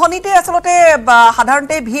আৰম্ভণিতে আচলতে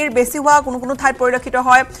সাধাৰণতে ভিৰ বেছি হোৱা কোনো ঠাইত পৰিলক্ষিত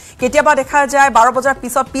হয় কেতিয়াবা দেখা যায় 12 বজাৰ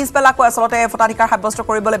পিছত পিছবেলাকৈ আচলতে ভোটাধিকাৰ সাব্যস্ত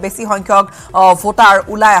কৰিবলৈ বেছি সংখ্যক ভোটাৰ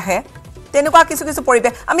ওলাই আহে তেনেকুৱা কিছু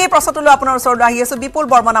পৰিবেশ আমি এই প্ৰশ্নটোলৈ আপোনাৰ ওচৰলৈ আহি আছো বিপুল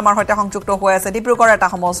বৰ্মন আমাৰ সৈতে সংযুক্ত হৈ আছে ডিব্ৰুগড়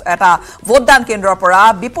এটা ভোটদান কেন্দ্ৰৰ পৰা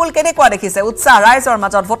বিপুল কেনেকুৱা দেখিছে উৎসাহ ৰাইজৰ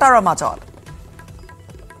মাজত ভোটাৰৰ মাজত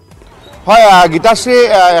হয় গীতাশ্ৰী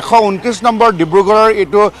 129 নম্বৰ ডিব্ৰুগড়ৰ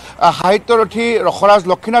এইটো সাহিত্যৰথী ৰসৰাজ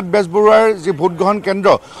লক্ষীনাথ বেজবৰুৱাৰ যি ভোটগ্ৰহণ কেন্দ্ৰ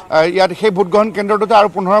ইয়াত সেই ভোটগ্ৰহণ কেন্দ্ৰটোতে আৰু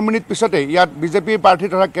 15 মিনিট পিছতে ইয়াত বিজেপিৰ প্ৰাৰ্থী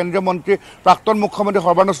তথা কেন্দ্ৰীয় মন্ত্ৰী প্ৰাক্তন মুখ্যমন্ত্ৰী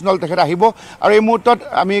সৰ্বানন্দ সোণোৱাল তেখেত আহিব আৰু এই মুহূৰ্তত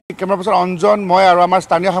আমি কেমেৰা পাৰ্চন অঞ্জন মই আৰু আমাৰ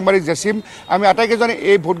স্থানীয় সাংবাদিক জেচিম আমি আটাইকেইজনে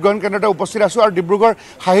এই ভোটগ্ৰহণ কেন্দ্ৰতে উপস্থিত আছো আৰু ডিব্ৰুগড়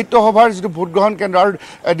সাহিত্য সভাৰ যিটো ভোটগ্ৰহণ কেন্দ্ৰ আৰু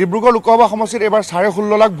ডিব্ৰুগড় লোকসভা সমষ্টিত এবাৰ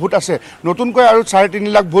 16.5 লাখ ভোট আছে নতুনকৈ আৰু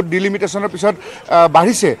 3.5 লাখ ভোট ডিলিমিটেশ্যনৰ পিছত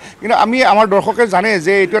বাঢ়িছে কিন্তু আমি আমাৰ দৰ্শকে জানে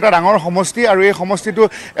যে এইটো এটা ডাঙৰ সমষ্টি আৰু এই সমষ্টিটো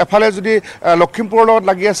এফালে যদি লখিমপুৰৰ লগত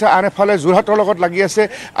লাগি আছে আন এফালে যোৰহাটৰ লগত লাগি আছে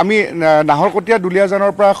আমি নাহৰকটীয়া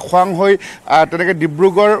দুলীয়াজানৰ পৰা খোৱাং হৈ তেনেকৈ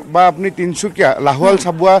ডিব্ৰুগড় বা আপুনি তিনচুকীয়া লাহোৱাল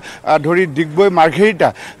চাবুৱা ধৰি ডিগবৈ মাৰ্ঘেৰিটা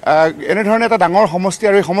এনেধৰণে এটা ডাঙৰ সমষ্টি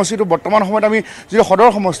আৰু এই সমষ্টিটো বৰ্তমান সময়ত আমি যিটো সদৰ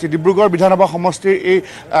সমষ্টি ডিব্ৰুগড় বিধানসভা সমষ্টিৰ এই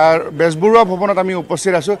বেজবৰুৱা ভৱনত আমি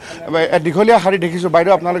উপস্থিত আছোঁ দীঘলীয়া শাৰী দেখিছোঁ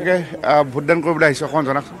বাইদেউ আপোনালোকে ভোটদান কৰিবলৈ আহিছে অকণমান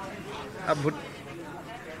জনাওকচোন ভোট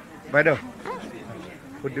বাইদেউ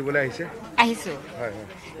ভোট দিবলৈ আহিছে আহিছোঁ হয়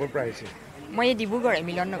ক'ৰ পৰা আহিছে মই ডিব্ৰুগড়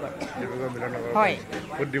মিলননগৰ হয়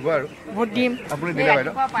ভোট দিব আৰু ভোট দিম আপুনি দিলে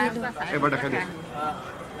বাইদেউ এবাৰ দেখাই দিয়ক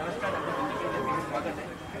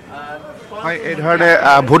হয় এই ধৰণে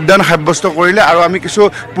ভোটদান সাব্যস্ত কৰিলে আৰু আমি কিছু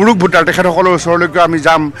পুৰুষ ভোটাৰ তেখেতসকলৰ ওচৰলৈকে আমি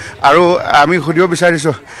যাম আৰু আমি সুধিব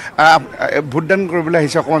বিচাৰিছোঁ ভোটদান কৰিবলৈ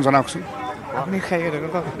আহিছে অকণমান জনাওকচোন আপুনি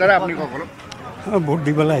দাদা আপুনি কওক ভোট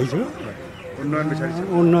দিবলৈ আহিছোঁ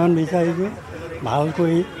উন্নয়ন বিচাৰিছোঁ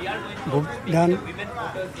ভালকৈ ভোটদান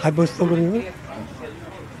সাব্যস্ত কৰিব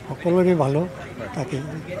সকলোৰে ভাল তাকে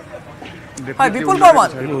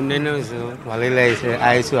উন্নয়ন হৈছোঁ ভালেই লাগিছে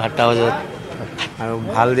আহিছোঁ 7টা বজাত আৰু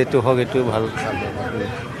ভাল যেটো হওক এইটো ভাল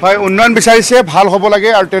হয় উন্নয়ন বিচাৰিছে ভাল হ'ব লাগে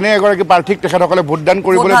আৰু তেনে এগৰাকী প্ৰাৰ্থীক তেখেতসকলে ভোটদান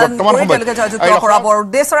কৰিবলৈ বৰ্তমান সময়ত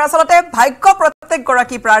উদ্দেশ্যৰ আচলতে ভাগ্য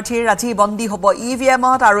প্ৰত্যেকগৰাকী প্ৰাৰ্থীৰ আজি বন্দী হ'ব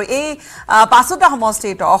ইভিএমত আৰু এই 5টা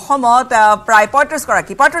সমষ্টিত অসমত প্ৰায়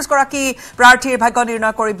 35 গৰাকী প্ৰাৰ্থীৰ ভাগ্য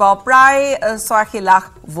নিৰ্ণয় কৰিব প্ৰায় 86 লাখ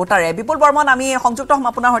ভোটাৰে বিপুল বৰ্মন আমি সংযুক্ত হ'ম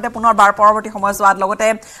আপোনাৰ সৈতে পুনৰবাৰ পৰৱৰ্তী সময়ছোৱাত লগতে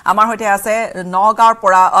আমাৰ সৈতে আছে নগাঁৱৰ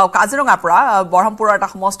পৰা কাজিৰঙাৰ পৰা বৰহমপুৰৰ এটা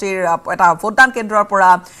সমষ্টিৰ এটা ভোটদান কেন্দ্ৰৰ পৰা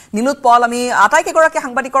নীলোৎপল আমি আটাইকেইগৰাকী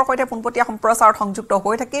সাংবাদিকৰ সৈতে পোনপটীয়া সম্প্ৰচাৰত সংযুক্ত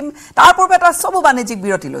হৈ থাকিম তাৰ পূৰ্বে এটা চমু বাণিজ্যিক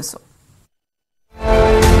বিৰতি লৈছো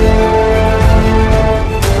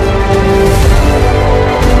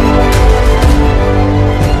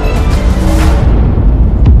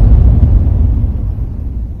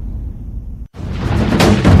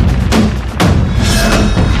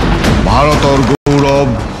ভাৰতৰ গৌৰৱ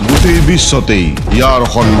গোটেই বিশ্বতেই ইয়াৰ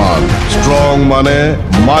সন্মান ষ্ট্ৰং মানে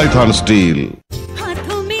মাইথান ষ্টীল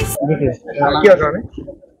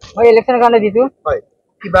মই ইলেকশ্যনৰ কাৰণে দিছো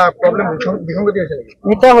কিবা প্ৰব্লেম বিসংগতি হৈছে নেকি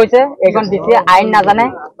নিশ্চয় হৈছে এখন ডিচি আইন নাজানে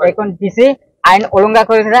এখন ডিচি আইন উলংঘা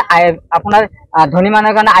কৰিছে আপোনাৰ ধনী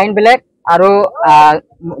মানুহৰ কাৰণে আইন বেলেগ আৰু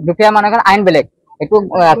দুখীয়া মানুহৰ কাৰণে আইন বেলেগ এইটো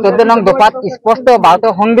 14 নং দফাত স্পষ্ট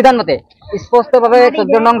ভাৰতীয় সংবিধান মতে স্পষ্টভাৱে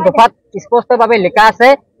 14 নং দফাত স্পষ্টভাৱে লিখা আছে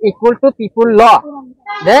equal to people law.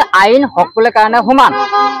 The ain hokole karone human.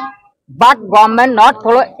 But government not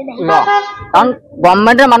follow law. Karon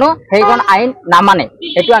government manu heigon ain namane.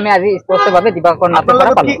 Etu ami আজি স্পষ্টভাৱে দিবাকৰ নাতে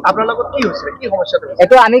পৰা পালো। আপোনাৰ লগত কি হৈছে? কি সমস্যা হৈছে?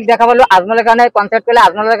 এটো আমি দেখা পালো আজমলৰ কাৰণে কনসেপ্ট কলে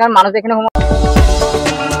আজমলৰ কাৰণে মানুহ যেখিনি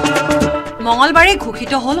মঙ্গলবাৰে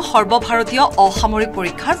ঘোষিত হল সৰ্বভাৰতীয় অসামৰিক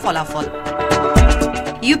পৰীক্ষাৰ ফলাফল।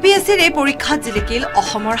 ইউপিএসসিৰ এই পৰীক্ষাত জিলিকিল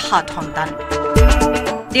অসমৰ 7 সন্তান।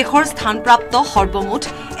 দেশৰ স্থানপ্ৰাপ্ত সৰ্বমুঠ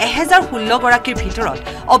 1016 গৰাকীৰ ভিতৰত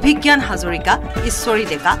অভিজ্ঞান হাজৰিকা, ঈশ্বৰী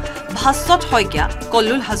ডেকা, ভাস্বত শইকীয়া,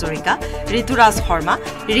 কল্লুল হাজৰিকা, ঋতুৰাজ শৰ্মা,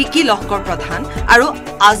 ৰিকি লহকৰ প্ৰধান আৰু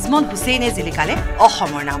আজমল হুছেইনে জিলিকালে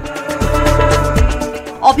অসমৰ নাম।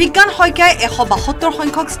 অভিজ্ঞান শইকীয়াই 172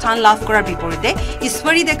 সংখ্যক স্থান লাভ কৰাৰ বিপৰীতে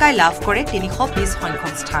ঈশ্বৰী ডেকাই লাভ কৰে 320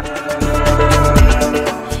 সংখ্যক স্থান।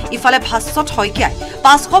 ইফালে ভাস্বত শইকীয়াই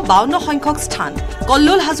 552 সংখ্যক স্থান,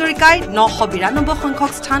 কল্লুল হাজৰিকাই 992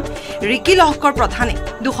 সংখ্যক স্থান, ৰিকি লহকৰ প্ৰধানে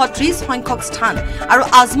 230 সংখ্যক স্থান আৰু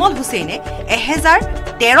আজমল হুছেইনে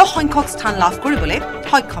 1013 সংখ্যক স্থান লাভ কৰিবলৈ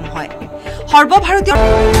সক্ষম হয়। সৰ্বভাৰতীয়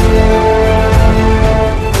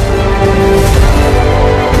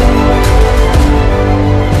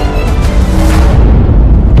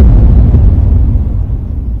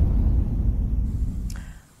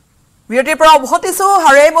বিৰতিৰ পৰা উভতিছো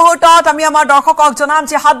আৰু এই মুহূৰ্তত আমি আমাৰ দৰ্শকক জনাম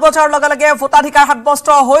যে 7 বছৰৰ লগে লগে ভোটাধিকাৰ সাব্যস্ত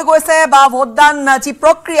হৈ গৈছে বা ভোটদান যি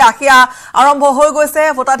প্ৰক্ৰিয়া সেয়া আৰম্ভ হৈ গৈছে।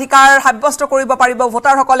 ভোটাধিকাৰ সাব্যস্ত কৰিব পাৰিব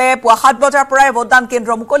ভোটাৰসকলে। পুৱা 7 বজাৰ পৰাই ভোটদান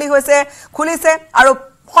কেন্দ্ৰ মুকলি হৈছে, খুলিছে আৰু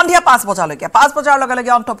সন্ধিয়া 5 বজালৈকে 5 বজাৰ লগে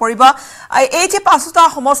লগে অন্ত পৰিব। এই যে 5টা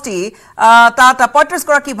সমষ্টি তাত 35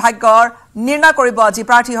 গৰাকী ভাগ্যৰ নিৰ্ণয় কৰিব আজি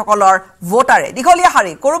প্ৰাৰ্থীসকলৰ ভোটাৰে। দীঘলীয়া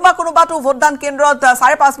শাৰী কোনোবাটো ভোটদান কেন্দ্ৰত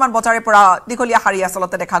 5:30 মান বজাৰে পৰা দীঘলীয়া শাৰী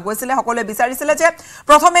আচলতে দেখা গৈছিলে। সকলোৱে বিচাৰিছিলে যে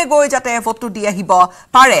প্ৰথমে গৈ যাতে ভোটটো দি আহিব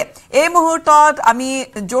পাৰে। এই মুহূৰ্তত আমি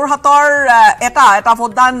যোৰহাটৰ এটা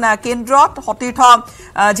ভোটদান কেন্দ্ৰত সতীৰ্থ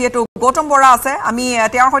যিহেতু গৌতম বৰা আছে, আমি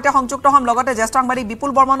তেওঁৰ সৈতে সংযুক্ত হ'ম। লগতে জ্যেষ্ঠ সাংবাদিক বিপুল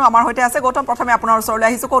বৰ্মনো আমাৰ সৈতে আছে। গৌতম, প্ৰথমে আপোনাৰ ওচৰলৈ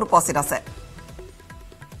আহিছো, ক'ত উপস্থিত আছে?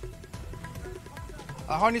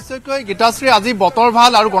 হয়, নিশ্চয়কৈ গীতাশ্ৰী, আজি বতৰ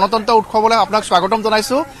ভাল আৰু গণতন্ত্ৰ উৎসৱলৈ আপোনাক স্বাগতম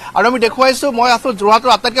জনাইছো। আৰু আমি দেখুৱাইছো মই আছো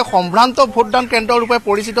যোৰহাটৰ আটাইতকৈ সম্ভ্ৰান্ত ভোটদান কেন্দ্ৰ ৰূপে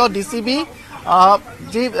পৰিচিত ডিচিবি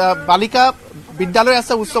যি বালিকা বিদ্যালয়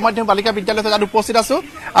আছে, উচ্চ মাধ্যমিক বালিকা বিদ্যালয় তাত উপস্থিত আছো।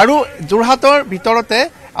 আৰু যোৰহাটৰ ভিতৰতে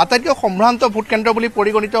আটাইতকৈ সম্ভ্ৰান্ত ভোট কেন্দ্ৰ বুলি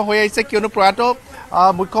পৰিগণিত হৈ আহিছে, কিয়নো প্ৰয়াত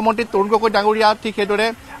মুখ্যমন্ত্ৰী তৰুণ গগৈ ডাঙৰীয়া, ঠিক সেইদৰে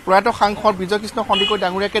প্ৰয়াত সাংসদ বিজয় কৃষ্ণ সন্দিকৈ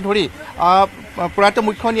ডাঙৰীয়াকে ধৰি প্ৰয়াত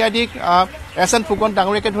মুখ্য ন্যায়াধীশ SN ফুকন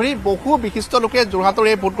ডাঙৰীয়াকে ধৰি বহু বিশিষ্ট লোকে যোৰহাটৰ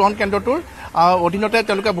এই ভোটগ্ৰহণ কেন্দ্ৰটোৰ অধীনতে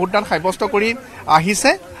তেওঁলোকে ভোটদান সাব্যস্ত কৰি আহিছে।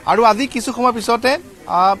 আৰু আজি কিছু সময় পিছতে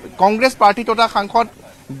কংগ্ৰেছ প্ৰাৰ্থী তথা সাংসদ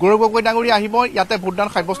গৌৰৱ গগৈ ডাঙৰীয়া আহিব ইয়াতে ভোটদান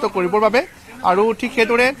সাব্যস্ত কৰিবৰ বাবে। আৰু ঠিক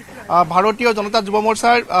সেইদৰে ভাৰতীয় জনতা যুৱ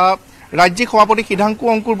মৰ্চাৰ ৰাজ্যিক সভাপতি সিদ্ধাংকু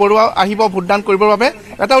অংকুৰ বৰুৱা আহিব ভোটদান কৰিবৰ বাবে।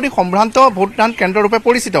 এটা অতি সম্ভ্ৰান্ত ভোটদান কেন্দ্ৰ ৰূপে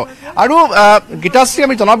পৰিচিত। আৰু গীতাশ্ৰী,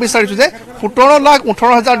 আমি জনাব বিচাৰিছো যে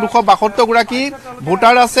 17,18,272 গৰাকী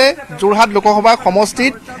ভোটাৰ আছে যোৰহাট লোকসভা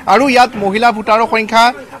সমষ্টিত। আৰু ইয়াত মহিলা ভোটাৰৰ সংখ্যা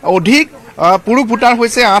অধিক। পুৰুষ ভোটাৰ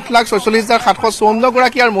হৈছে 8,46,754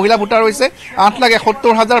 গৰাকী আৰু মহিলা ভোটাৰ হৈছে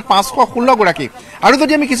 8,71,516 গৰাকী। আৰু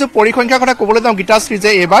যদি আমি কিছু পৰিসংখ্যাৰ কথা ক'বলৈ যাওঁ গীতাশ্ৰী,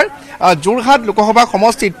 যে এইবাৰ যোৰহাট লোকসভা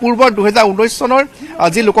সমষ্টিত পূৰ্বৰ 2019 চনৰ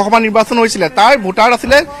যি লোকসভা নিৰ্বাচন হৈছিলে তাৰ ভোটাৰ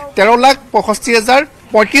আছিলে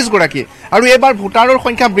 13,65,035 গৰাকী। আৰু এইবাৰ ভোটাৰৰ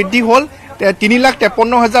সংখ্যা বৃদ্ধি হ'ল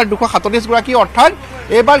 3,53,237 গৰাকী। অৰ্থাৎ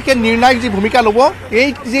এইবাৰ সেই নিৰ্ণায়ক যি ভূমিকা ল'ব, এই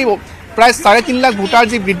যি প্ৰায় 3.5 লাখ ভোটাৰ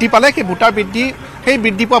যি বৃদ্ধি পালে, সেই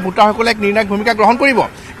বৃদ্ধি পোৱা ভোটাৰসকলে এক নিৰ্ণায়ক ভূমিকা গ্ৰহণ কৰিব।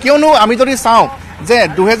 কিয়নো আমি যদি চাওঁ যে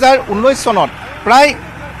 2019 চনত প্ৰায়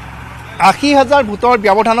 80,000 ভোটৰ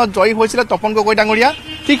ব্যৱধানত জয়ী হৈছিলে তপন গগৈ ডাঙৰীয়া।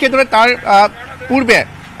 ঠিক সেইদৰে তাৰ পূৰ্বে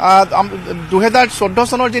 2014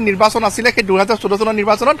 চনৰ যি নিৰ্বাচন আছিলে, সেই 2014 চনৰ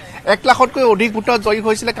নিৰ্বাচনত 1 লাখতকৈ অধিক ভোটত জয়ী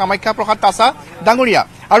হৈছিলে কামাখ্যা প্ৰসাদ তাছা ডাঙৰীয়া।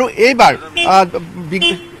 আৰু এইবাৰ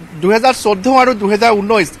 2014 আৰু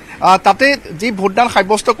 2019 তাতে যি ভোটদান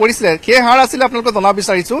সাব্যস্ত কৰিছিলে সেই হাৰ আছিলে আপোনালোকে জনাব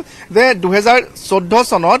বিচাৰিছো যে 2014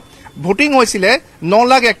 চনত ভোটিং হৈছিলে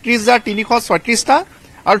 9,31,336টা।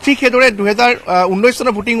 আৰু ঠিক সেইদৰে 2019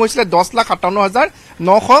 চনত ভোটিং হৈছিলে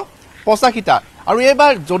 10,57,985টা। আৰু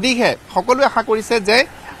এইবাৰ যদিহে সকলোৱে আশা কৰিছে যে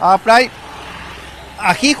প্ৰায়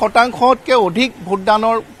 80% অধিক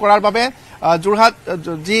ভোটদানৰ কৰাৰ বাবে যোৰহাট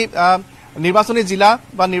যি নিৰ্বাচনী জিলা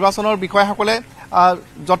বা নিৰ্বাচনৰ বিষয়াসকলে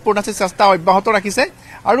যৎপৰোনাস্তি চেষ্টা অব্যাহত ৰাখিছে।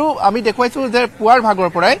 আৰু আমি দেখুৱাইছোঁ যে পুৱাৰ ভাগৰ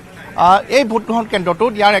পৰাই এই ভোটগ্ৰহণ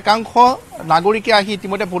কেন্দ্ৰটোত ইয়াৰ একাংশ নাগৰিকে আহি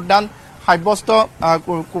ইতিমধ্যে ভোটদান সাব্যস্ত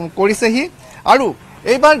কৰিছেহি। আৰু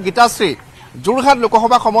এইবাৰ গীতাশ্ৰী, যোৰহাট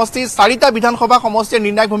লোকসভা সমষ্টি 4টা বিধানসভা সমষ্টিৰ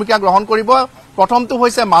নিৰ্ণায়ক ভূমিকা গ্ৰহণ কৰিব। প্ৰথমটো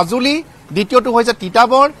হৈছে মাজুলী, দ্বিতীয়টো হৈছে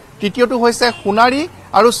তিতাবৰ, তৃতীয়টো হৈছে সোণাৰী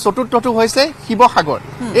আৰু চতুৰ্থটো হৈছে শিৱসাগৰ।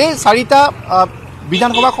 এই 4টা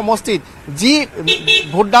বিধানসভা সমষ্টিত যি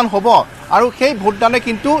ভোটদান হ'ব আৰু সেই ভোটদানে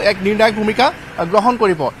কিন্তু এক নিৰ্ণায়ক ভূমিকা গ্ৰহণ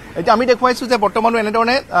কৰিব এতিয়া আমি দেখুৱাইছোঁ যে বৰ্তমানো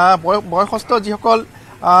এনেধৰণে বয়সস্থ যিসকল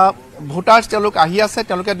ভোটাৰ্ছ তেওঁলোক আহি আছে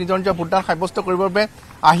তেওঁলোকে নিজৰ নিজৰ ভোটদান সাব্যস্ত কৰিবৰ বাবে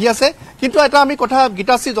আহি আছে কিন্তু এটা আমি কথা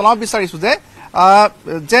গীতাশ্ৰী জনাব বিচাৰিছোঁ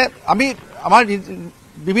যে আমি আমাৰ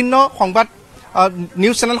বিভিন্ন সংবাদ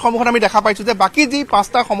নিউজ চেনেলসমূহত আমি দেখা পাইছোঁ যে বাকী যি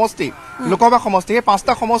 5টা সমষ্টি লোকসভা সমষ্টি সেই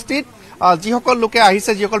 5টা সমষ্টিত যিসকল লোকে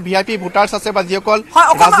আহিছে যিসকল VIP ভোটাৰ্ছ আছে বা যিসকল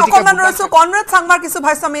কনৰেড চাংমাৰ কিছু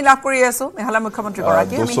ভাষ্য আমি লাভ কৰি আছো মেঘালয় মুখ্যমন্ত্ৰী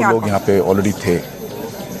গৰাকী 200 लोग यहाँ पे ऑलरेडी थे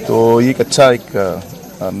तो ये एक अच्छा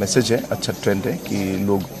मैसेज है अच्छा ट्रेंड है कि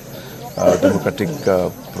लोग डेमोक्रेटिक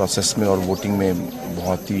प्रोसेस में और वोटिंग में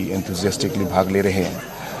बहुत ही एंथुजियास्टिकली भाग ले रहे हैं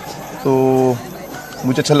तो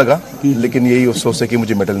मुझे अच्छा लगा लेकिन यही अफसोस है कि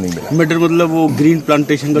मुझे मेडल नहीं मिला मेडल मतलब वो ग्रीन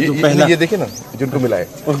प्लांटेशन का जो पहला ये देखे ना जिनको मिला है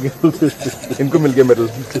इनको मिल गया मेडल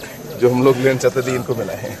जो हम लोग लेना चाहते थे इनको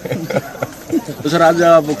मिला है तो सर आज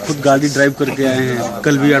आप खुद गाड़ी ड्राइव करके आए हैं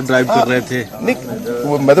कल भी आप ड्राइव कर रहे थे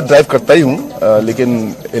नहीं मैं तो ड्राइव करता ही हूँ लेकिन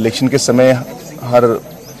इलेक्शन के समय हर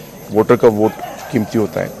वोटर का वोट कीमती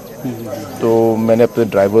होता है तो मैंने अपने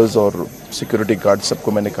ड्राइवर्स और सिक्योरिटी गार्ड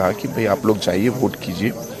सबको मैंने कहा कि भाई आप लोग जाइए वोट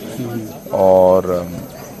कीजिए और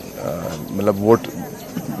मतलब वोट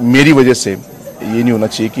मेरी वजह से ये नहीं होना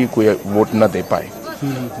चाहिए कि कोई वोट ना दे पाए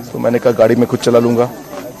तो मैंने कहा गाड़ी में खुद चला लूँगा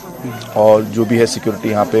और जो भी है सिक्योरिटी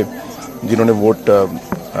यहाँ पे जिन्होंने वोट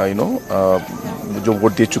जो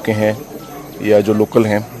वोट दे चुके हैं या जो लोकल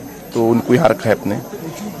हैं तो उनको यहाँ रखा है अपने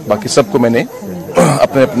बाकी सबको मैंने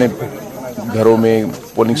अपने अपने घरों में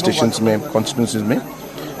पोलिंग स्टेशंस में कॉन्स्टिट्यूंसीज में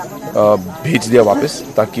भेज दिया वापस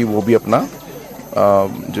ताकि वो भी अपना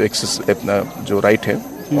जो एक्सेस अपना जो राइट है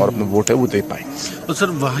और अपना वोट है वो दे पाए तो सर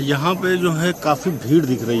यहाँ पे जो है काफ़ी भीड़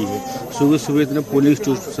दिख रही है सुबह सुबह इतने पोलिंग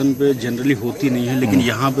स्टेशन पे जनरली होती नहीं है लेकिन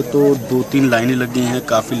यहाँ पे तो 2-3 लाइनें लगी हैं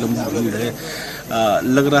काफ़ी लंबी भीड़ है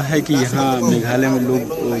लग रहा है कि यहाँ मेघालय में लोग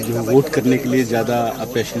जो वोट करने के लिए ज़्यादा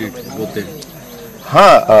पैशनेट होते हैं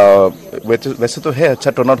हाँ वैसे तो है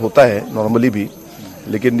अच्छा टर्नआउट होता है नॉर्मली भी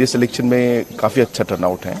लेकिन इस इलेक्शन में काफ़ी अच्छा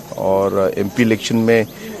टर्नआउट है और MP इलेक्शन में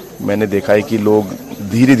मैंने देखा है कि लोग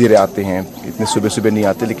धीरे धीरे आते हैं इतने सुबह सुबह नहीं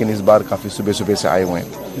आते लेकिन इस बार काफ़ी सुबह सुबह से आए हुए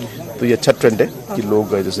हैं तो ये अच्छा ट्रेंड है कि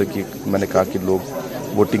लोग जैसे कि मैंने कहा कि लोग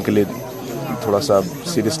वोटिंग के लिए थोड़ा सा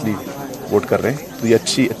सीरियसली वोट कर रहे हैं तो ये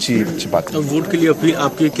अच्छी बात है वोट के लिए अपील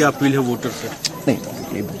आपकी क्या अपील है वोटर से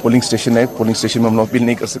नहीं पोलिंग स्टेशन है पोलिंग स्टेशन में हम लोग अपील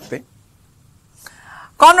नहीं कर सकते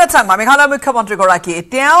কনৰেড চাংমা মেঘালয় মুখ্যমন্ত্ৰী গৰাকী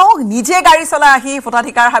নিজে গাড়ী চলাই আহি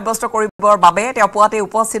ভোটাধিকাৰ সাব্যস্ত কৰিবৰ বাবে পুৱাতে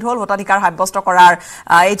উপস্থিত হ'ল ভোটাধিকাৰ সাব্যস্ত কৰাৰ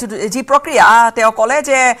এইটো যি প্ৰক্ৰিয়া ক'লে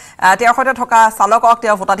যে সৈতে থকা চালকক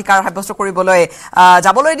ভোটাধিকাৰ সাব্যস্ত কৰিবলৈ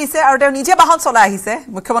যাবলৈ দিছে আৰু নিজে বাহন চলাই আহিছে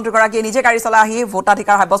মুখ্যমন্ত্ৰী গৰাকীয়ে নিজে গাড়ী চলাই আহি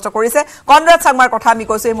ভোটাধিকাৰ সাব্যস্ত কৰিছে কনৰেড চাংমাৰ কথা আমি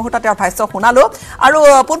কৈছো এই মুহূৰ্তত ভাষ্য শুনালো আৰু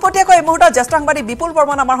পোনপটীয়াকৈ এই মুহূৰ্তত জ্যেষ্ঠ সাংবাদিক বিপুল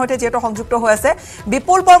বৰ্মন আমাৰ সৈতে যিহেতু সংযুক্ত হৈ আছে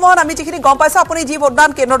বিপুল বৰ্মন আমি যিখিনি গম পাইছো আপুনি যি ভোটদান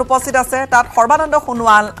কেন্দ্ৰত উপস্থিত আছে তাত সৰ্বানন্দ সোণোৱাল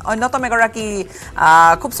অন্যতম এগৰাকী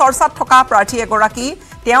খুব চৰ্চাত থকা প্ৰাৰ্থী এগৰাকী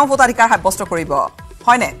ভোটাধিকাৰ সাব্যস্ত কৰিব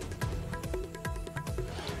হয়নে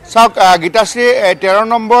চাওক গীতাশ্ৰী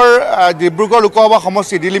 13 নম্বৰ ডিব্ৰুগড় লোকসভা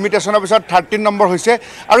সমষ্টি ডিলিমিটেশ্যনৰ পিছত 13 নম্বৰ হৈছে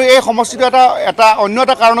আৰু এই সমষ্টিটো এটা অন্য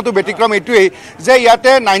এটা কাৰণতো ব্যতিক্ৰম এইটোৱেই যে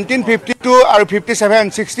ইয়াতে 1952 আৰু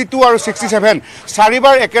 57 62 আৰু 67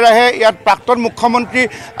 চাৰিবাৰ একেৰাহে ইয়াত প্ৰাক্তন মুখ্যমন্ত্ৰী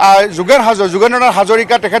যোগেন্দ্ৰনাথ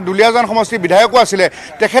হাজৰিকা তেখেত দুলীয়াজান সমষ্টিৰ বিধায়কো আছিলে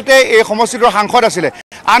তেখেতে এই সমষ্টিটোৰ সাংসদ আছিলে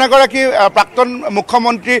আন এগৰাকী প্ৰাক্তন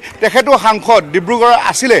মুখ্যমন্ত্ৰী তেখেতো সাংসদ ডিব্ৰুগড়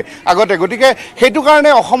আছিলে আগতে গতিকে সেইটো কাৰণে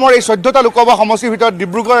অসমৰ এই 14টা লোকসভা সমষ্টিৰ ভিতৰত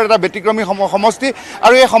ডিব্ৰুগড় এটা ব্যতিক্ৰমী সমষ্টি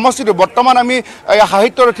আৰু এই সমষ্টিটো বৰ্তমান আমি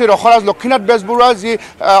সাহিত্যৰথী ৰসৰাজ লক্ষীনাথ বেজবৰুৱা যি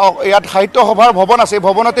ইয়াত সাহিত্য সভাৰ ভৱন আছে এই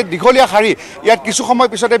ভৱনতে দীঘলীয়া শাৰী ইয়াত কিছু সময়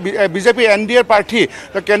পিছতে বিজেপি NDAৰ প্ৰাৰ্থী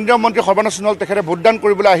কেন্দ্ৰীয় মন্ত্ৰী সৰ্বানন্দ সোণোৱাল তেখেতে ভোটদান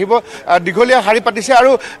কৰিবলৈ আহিব দীঘলীয়া শাৰী পাতিছে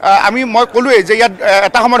আৰু মই ক'লোৱেই যে ইয়াত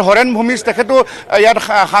এটা সময়ত হৰেণ ভূমিজ তেখেতো ইয়াত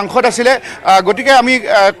সাংসদ আছিলে গতিকে আমি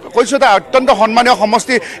কৈছোঁ এটা অত্যন্ত সন্মানীয়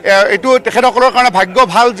সমষ্টি এইটো তেখেতসকলৰ কাৰণে ভাগ্য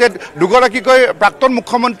ভাল যে দুগৰাকীকৈ প্ৰাক্তন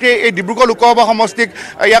মুখ্যমন্ত্ৰীয়ে এই ডিব্ৰুগড় লোকসভা সমষ্টিক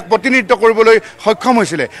ইয়াক প্ৰতিনিধিত্ব কৰিবলৈ সক্ষম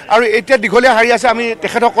হৈছিলে আৰু এতিয়া দীঘলীয়া শাৰী আছে আমি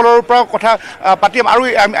তেখেতসকলৰ পৰা কথা পাতিম আৰু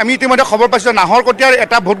আমি ইতিমধ্যে খবৰ পাইছোঁ নাহৰকটীয়াৰ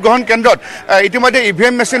এটা ভোটগ্ৰহণ কেন্দ্ৰত ইতিমধ্যে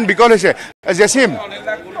EVM মেচিন বিকল হৈছে জেচিম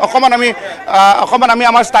অকণমান আমি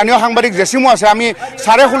আমাৰ স্থানীয় সাংবাদিক জেচিমো আছে আমি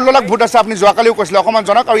 16.5 লাখ ভোট আছে আপুনি যোৱাকালিও কৈছিলে অকণমান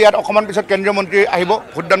জনাওক আৰু ইয়াত অকণমান পিছত কেন্দ্ৰীয় মন্ত্ৰী আহিব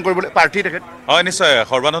ভোটদান কৰিবলৈ প্ৰাৰ্থী তেখেত হয় নিশ্চয়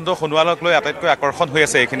সৰ্বানন্দ সোণোৱালক লৈ আটাইতকৈ আকৰ্ষণ হৈ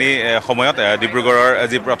আছে এইখিনি সময়ত ডিব্ৰুগড়ৰ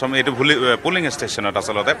যি প্ৰথম এইটো পুলিং ষ্টেচনত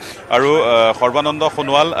আচলতে আৰু সৰ্বানন্দ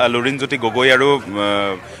সোণোৱাল লুৰিণজ্যোতি গগৈ আৰু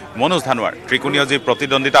মনোজ ধানোৱাৰ ত্ৰিকোণীয় যি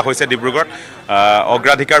প্ৰতিদ্বন্দ্বিতা হৈছে ডিব্ৰুগড়ত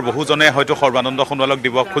অগ্ৰাধিকাৰ বহুজনে হয়তো সৰ্বানন্দ সোণোৱালক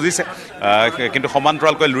দিব খুজিছে কিন্তু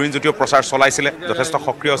সমান্তৰালকৈ লুৰিণজ্যোতিও প্ৰচাৰ চলাইছিলে যথেষ্ট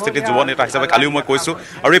সক্ৰিয় স্থিতিত যুৱ নেতা হিচাপে কালিও মই কৈছোঁ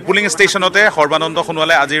আৰু এই পুলিং ষ্টেচনতে সৰ্বানন্দ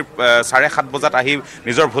সোণোৱালে আজিৰ 7:30 বজাত আহি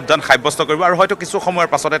নিজৰ ভোটদান সাব্যস্ত কৰিব আৰু হয়তো কিছু সময়ৰ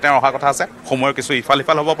পাছতে তেওঁ অহা কথা আছে সময়ৰ কিছু ইফাল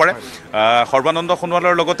সিফাল হ'ব পাৰে সৰ্বানন্দ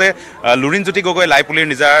সোণোৱালৰ লগতে লুৰিণজ্যোতি গগৈ লাইপুলিৰ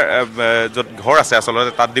নিজৰ য'ত ঘৰ আছে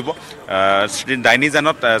আচলতে তাত দিব শ্ৰিং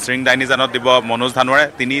ডাইনিজানত দিব মনোজ ধানোৱাৰে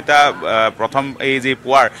তিনিটা প্ৰথম এই যি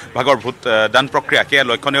পুৱাৰ ভাগৰ ভোটদান প্ৰক্ৰিয়া সেয়া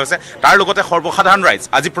লক্ষণীয় হৈছে তাৰ লগতে সৰ্বসাধাৰণ ৰাইজ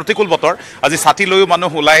আজি প্ৰতিকূল বতৰ আজি ছাতি লৈও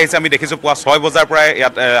মানুহ ওলাই আহিছে আমি দেখিছোঁ পুৱা 6 বজাৰ পৰাই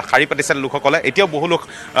ইয়াত শাৰী পাতিছে লোকসকলে এতিয়াও বহু লোক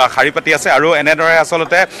শাৰী পাতি আছে আৰু এনেদৰে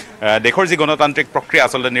আচলতে দেশৰ যি গণতান্ত্ৰিক প্ৰক্ৰিয়া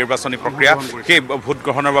আচলতে নিৰ্বাচনী প্ৰক্ৰিয়া সেই ভোট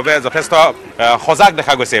গ্ৰহণৰ বাবে যথেষ্ট সজাগ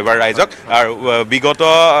দেখা গৈছে এবাৰ ৰাইজক আৰু বিগত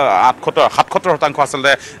 77%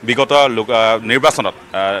 আচলতে বিগত নিৰ্বাচনত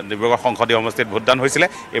ডিব্ৰুগড় সংসদীয় সমষ্টিত ভোটদান হৈছিলে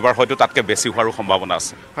এবাৰ হয়তো তাতকৈ বেছি হোৱাৰো সম্ভাৱনা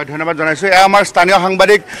আছে হয় ধন্যবাদ জনাইছোঁ এয়া আমাৰ স্থানীয়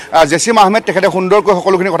সাংবাদিক জেছিম আহমেদ তেখেতে সুন্দৰকৈ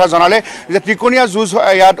সকলোখিনি কথা জনালে যে ত্ৰিকোণীয়া যুঁজ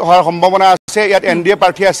ইয়াত হোৱাৰ সম্ভাৱনা আছে ইয়াত NDA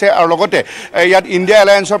প্ৰাৰ্থী আছে আৰু লগতে ইয়াত ইণ্ডিয়া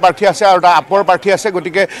এলায়েন্সৰ প্ৰাৰ্থী আছে আৰু এটা আপৰ প্ৰাৰ্থী আছে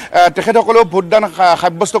গতিকে তেখেতসকলেও ভোটদান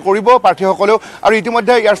সাব্যস্ত কৰিব প্ৰাৰ্থীসকলেও আৰু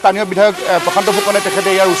ইতিমধ্যে ইয়াৰ স্থানীয় বিধায়ক প্ৰশান্ত ফুকনে তেখেতে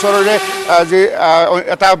ইয়াৰ ওচৰৰে যি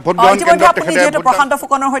এটা ভোটগ্ৰহণ কেন্দ্ৰ তেখেতে প্ৰশান্ত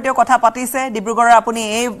ফুকনৰ সৈতে কথা পাতিছে ডিব্ৰুগড়ৰ আপুনি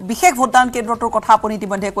এই বিশেষ ভোটদান কেন্দ্ৰটোৰ কথা আপুনি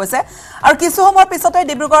ইতিমধ্যে কৈছে আৰু কিছু সময়ৰ পিছতে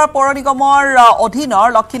ডিব্ৰুগড় পৌৰ নিগমৰ অধীনৰ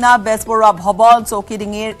লক্ষীনাথ বেজবৰুৱা ভৱন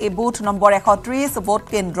চৌকিডিঙিৰ এই বুথ নম্বৰ 130 ভোট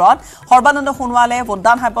কেন্দ্ৰত সৰ্বানন্দ সোণোৱালে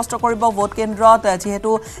ভোটদান সাব্যস্ত কৰিব ভোট কেন্দ্ৰত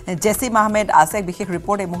যেহেতু জেছিম আহমেদ আছে বিশেষ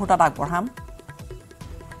ৰিপৰ্ট এই মুহূৰ্তত আগবঢ়াম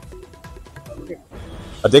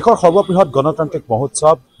দেশৰ সৰ্ববৃহৎ গণতান্ত্ৰিক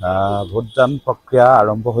মহোৎসৱ ভোটদান প্ৰক্ৰিয়া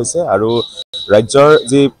আৰম্ভ হৈছে আৰু ৰাজ্যৰ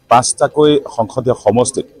যি 5টাকৈ সংসদীয়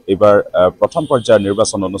সমষ্টিত এইবাৰ প্ৰথম পৰ্যায়ৰ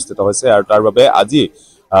নিৰ্বাচন অনুষ্ঠিত হৈছে আৰু তাৰ বাবে আজি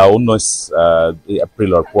 19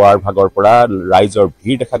 এপ্ৰিলৰ পুৱাৰ ভাগৰ পৰা ৰাইজৰ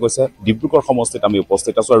ভিৰ দেখা গৈছে ডিব্ৰুগড় সমষ্টিত আমি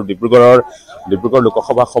উপস্থিত আছোঁ আৰু ডিব্ৰুগড়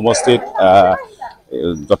লোকসভা সমষ্টিত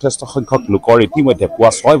যথেষ্ট সংখ্যক লোকৰ ইতিমধ্যে পুৱা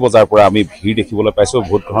 6 বজাৰ পৰা আমি ভিৰ দেখিবলৈ পাইছোঁ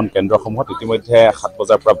ভোটগ্ৰহণ কেন্দ্ৰসমূহত ইতিমধ্যে 7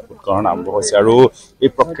 বজাৰ পৰা ভোটগ্ৰহণ আৰম্ভ হৈছে আৰু এই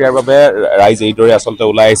প্ৰক্ৰিয়াৰ বাবে ৰাইজ এইদৰে আচলতে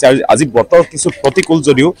ওলাই আহিছে আৰু আজি বতৰ কিছু প্ৰতিকূল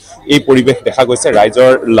যদিও এই পৰিৱেশ দেখা গৈছে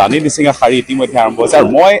ৰাইজৰ লানি নিচিঙা শাৰী ইতিমধ্যে আৰম্ভ হৈছে আৰু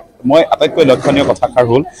মই আটাইতকৈ লক্ষণীয় কথাষাৰ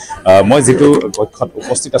হ'ল মই যিটো কক্ষত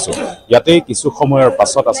উপস্থিত আছোঁ ইয়াতে কিছু সময়ৰ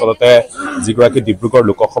পাছত আচলতে যিগৰাকী ডিব্ৰুগড়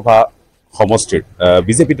লোকসভা সমষ্টিৰ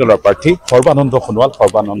বিজেপি দলৰ প্ৰাৰ্থী সৰ্বানন্দ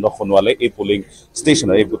সোণোৱালে এই পুলিং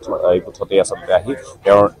ষ্টেচনৰ এই বুথতে আচলতে আহি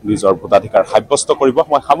তেওঁৰ নিজৰ ভোটাধিকাৰ সাব্যস্ত কৰিব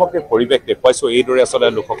মই সামগ্ৰিক পৰিৱেশ দেখুৱাইছোঁ এইদৰে আচলতে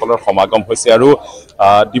লোকসকলৰ সমাগম হৈছে আৰু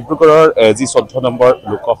ডিব্ৰুগড়ৰ যি 14 নম্বৰ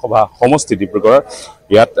লোকসভা সমষ্টি ডিব্ৰুগড়ৰ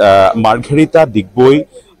ইয়াত মাৰ্ঘেৰিটা ডিগবৈ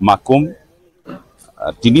মাকুম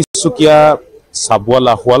তিনিচুকীয়া চাবুৱা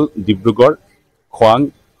লাহোৱাল ডিব্ৰুগড় খোৱাং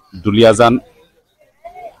দুলীয়াজান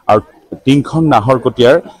আৰু টিংখন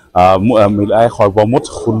নাহৰকটীয়াৰ মিলাই সৰ্বমুঠ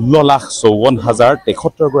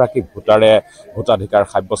 16,54,073 গৰাকী ভোটাৰে ভোটাধিকাৰ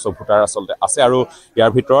সাব্যস্ত ভোটাৰ আচলতে আছে আৰু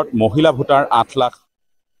ইয়াৰ ভিতৰত মহিলা ভোটাৰ 8,00,000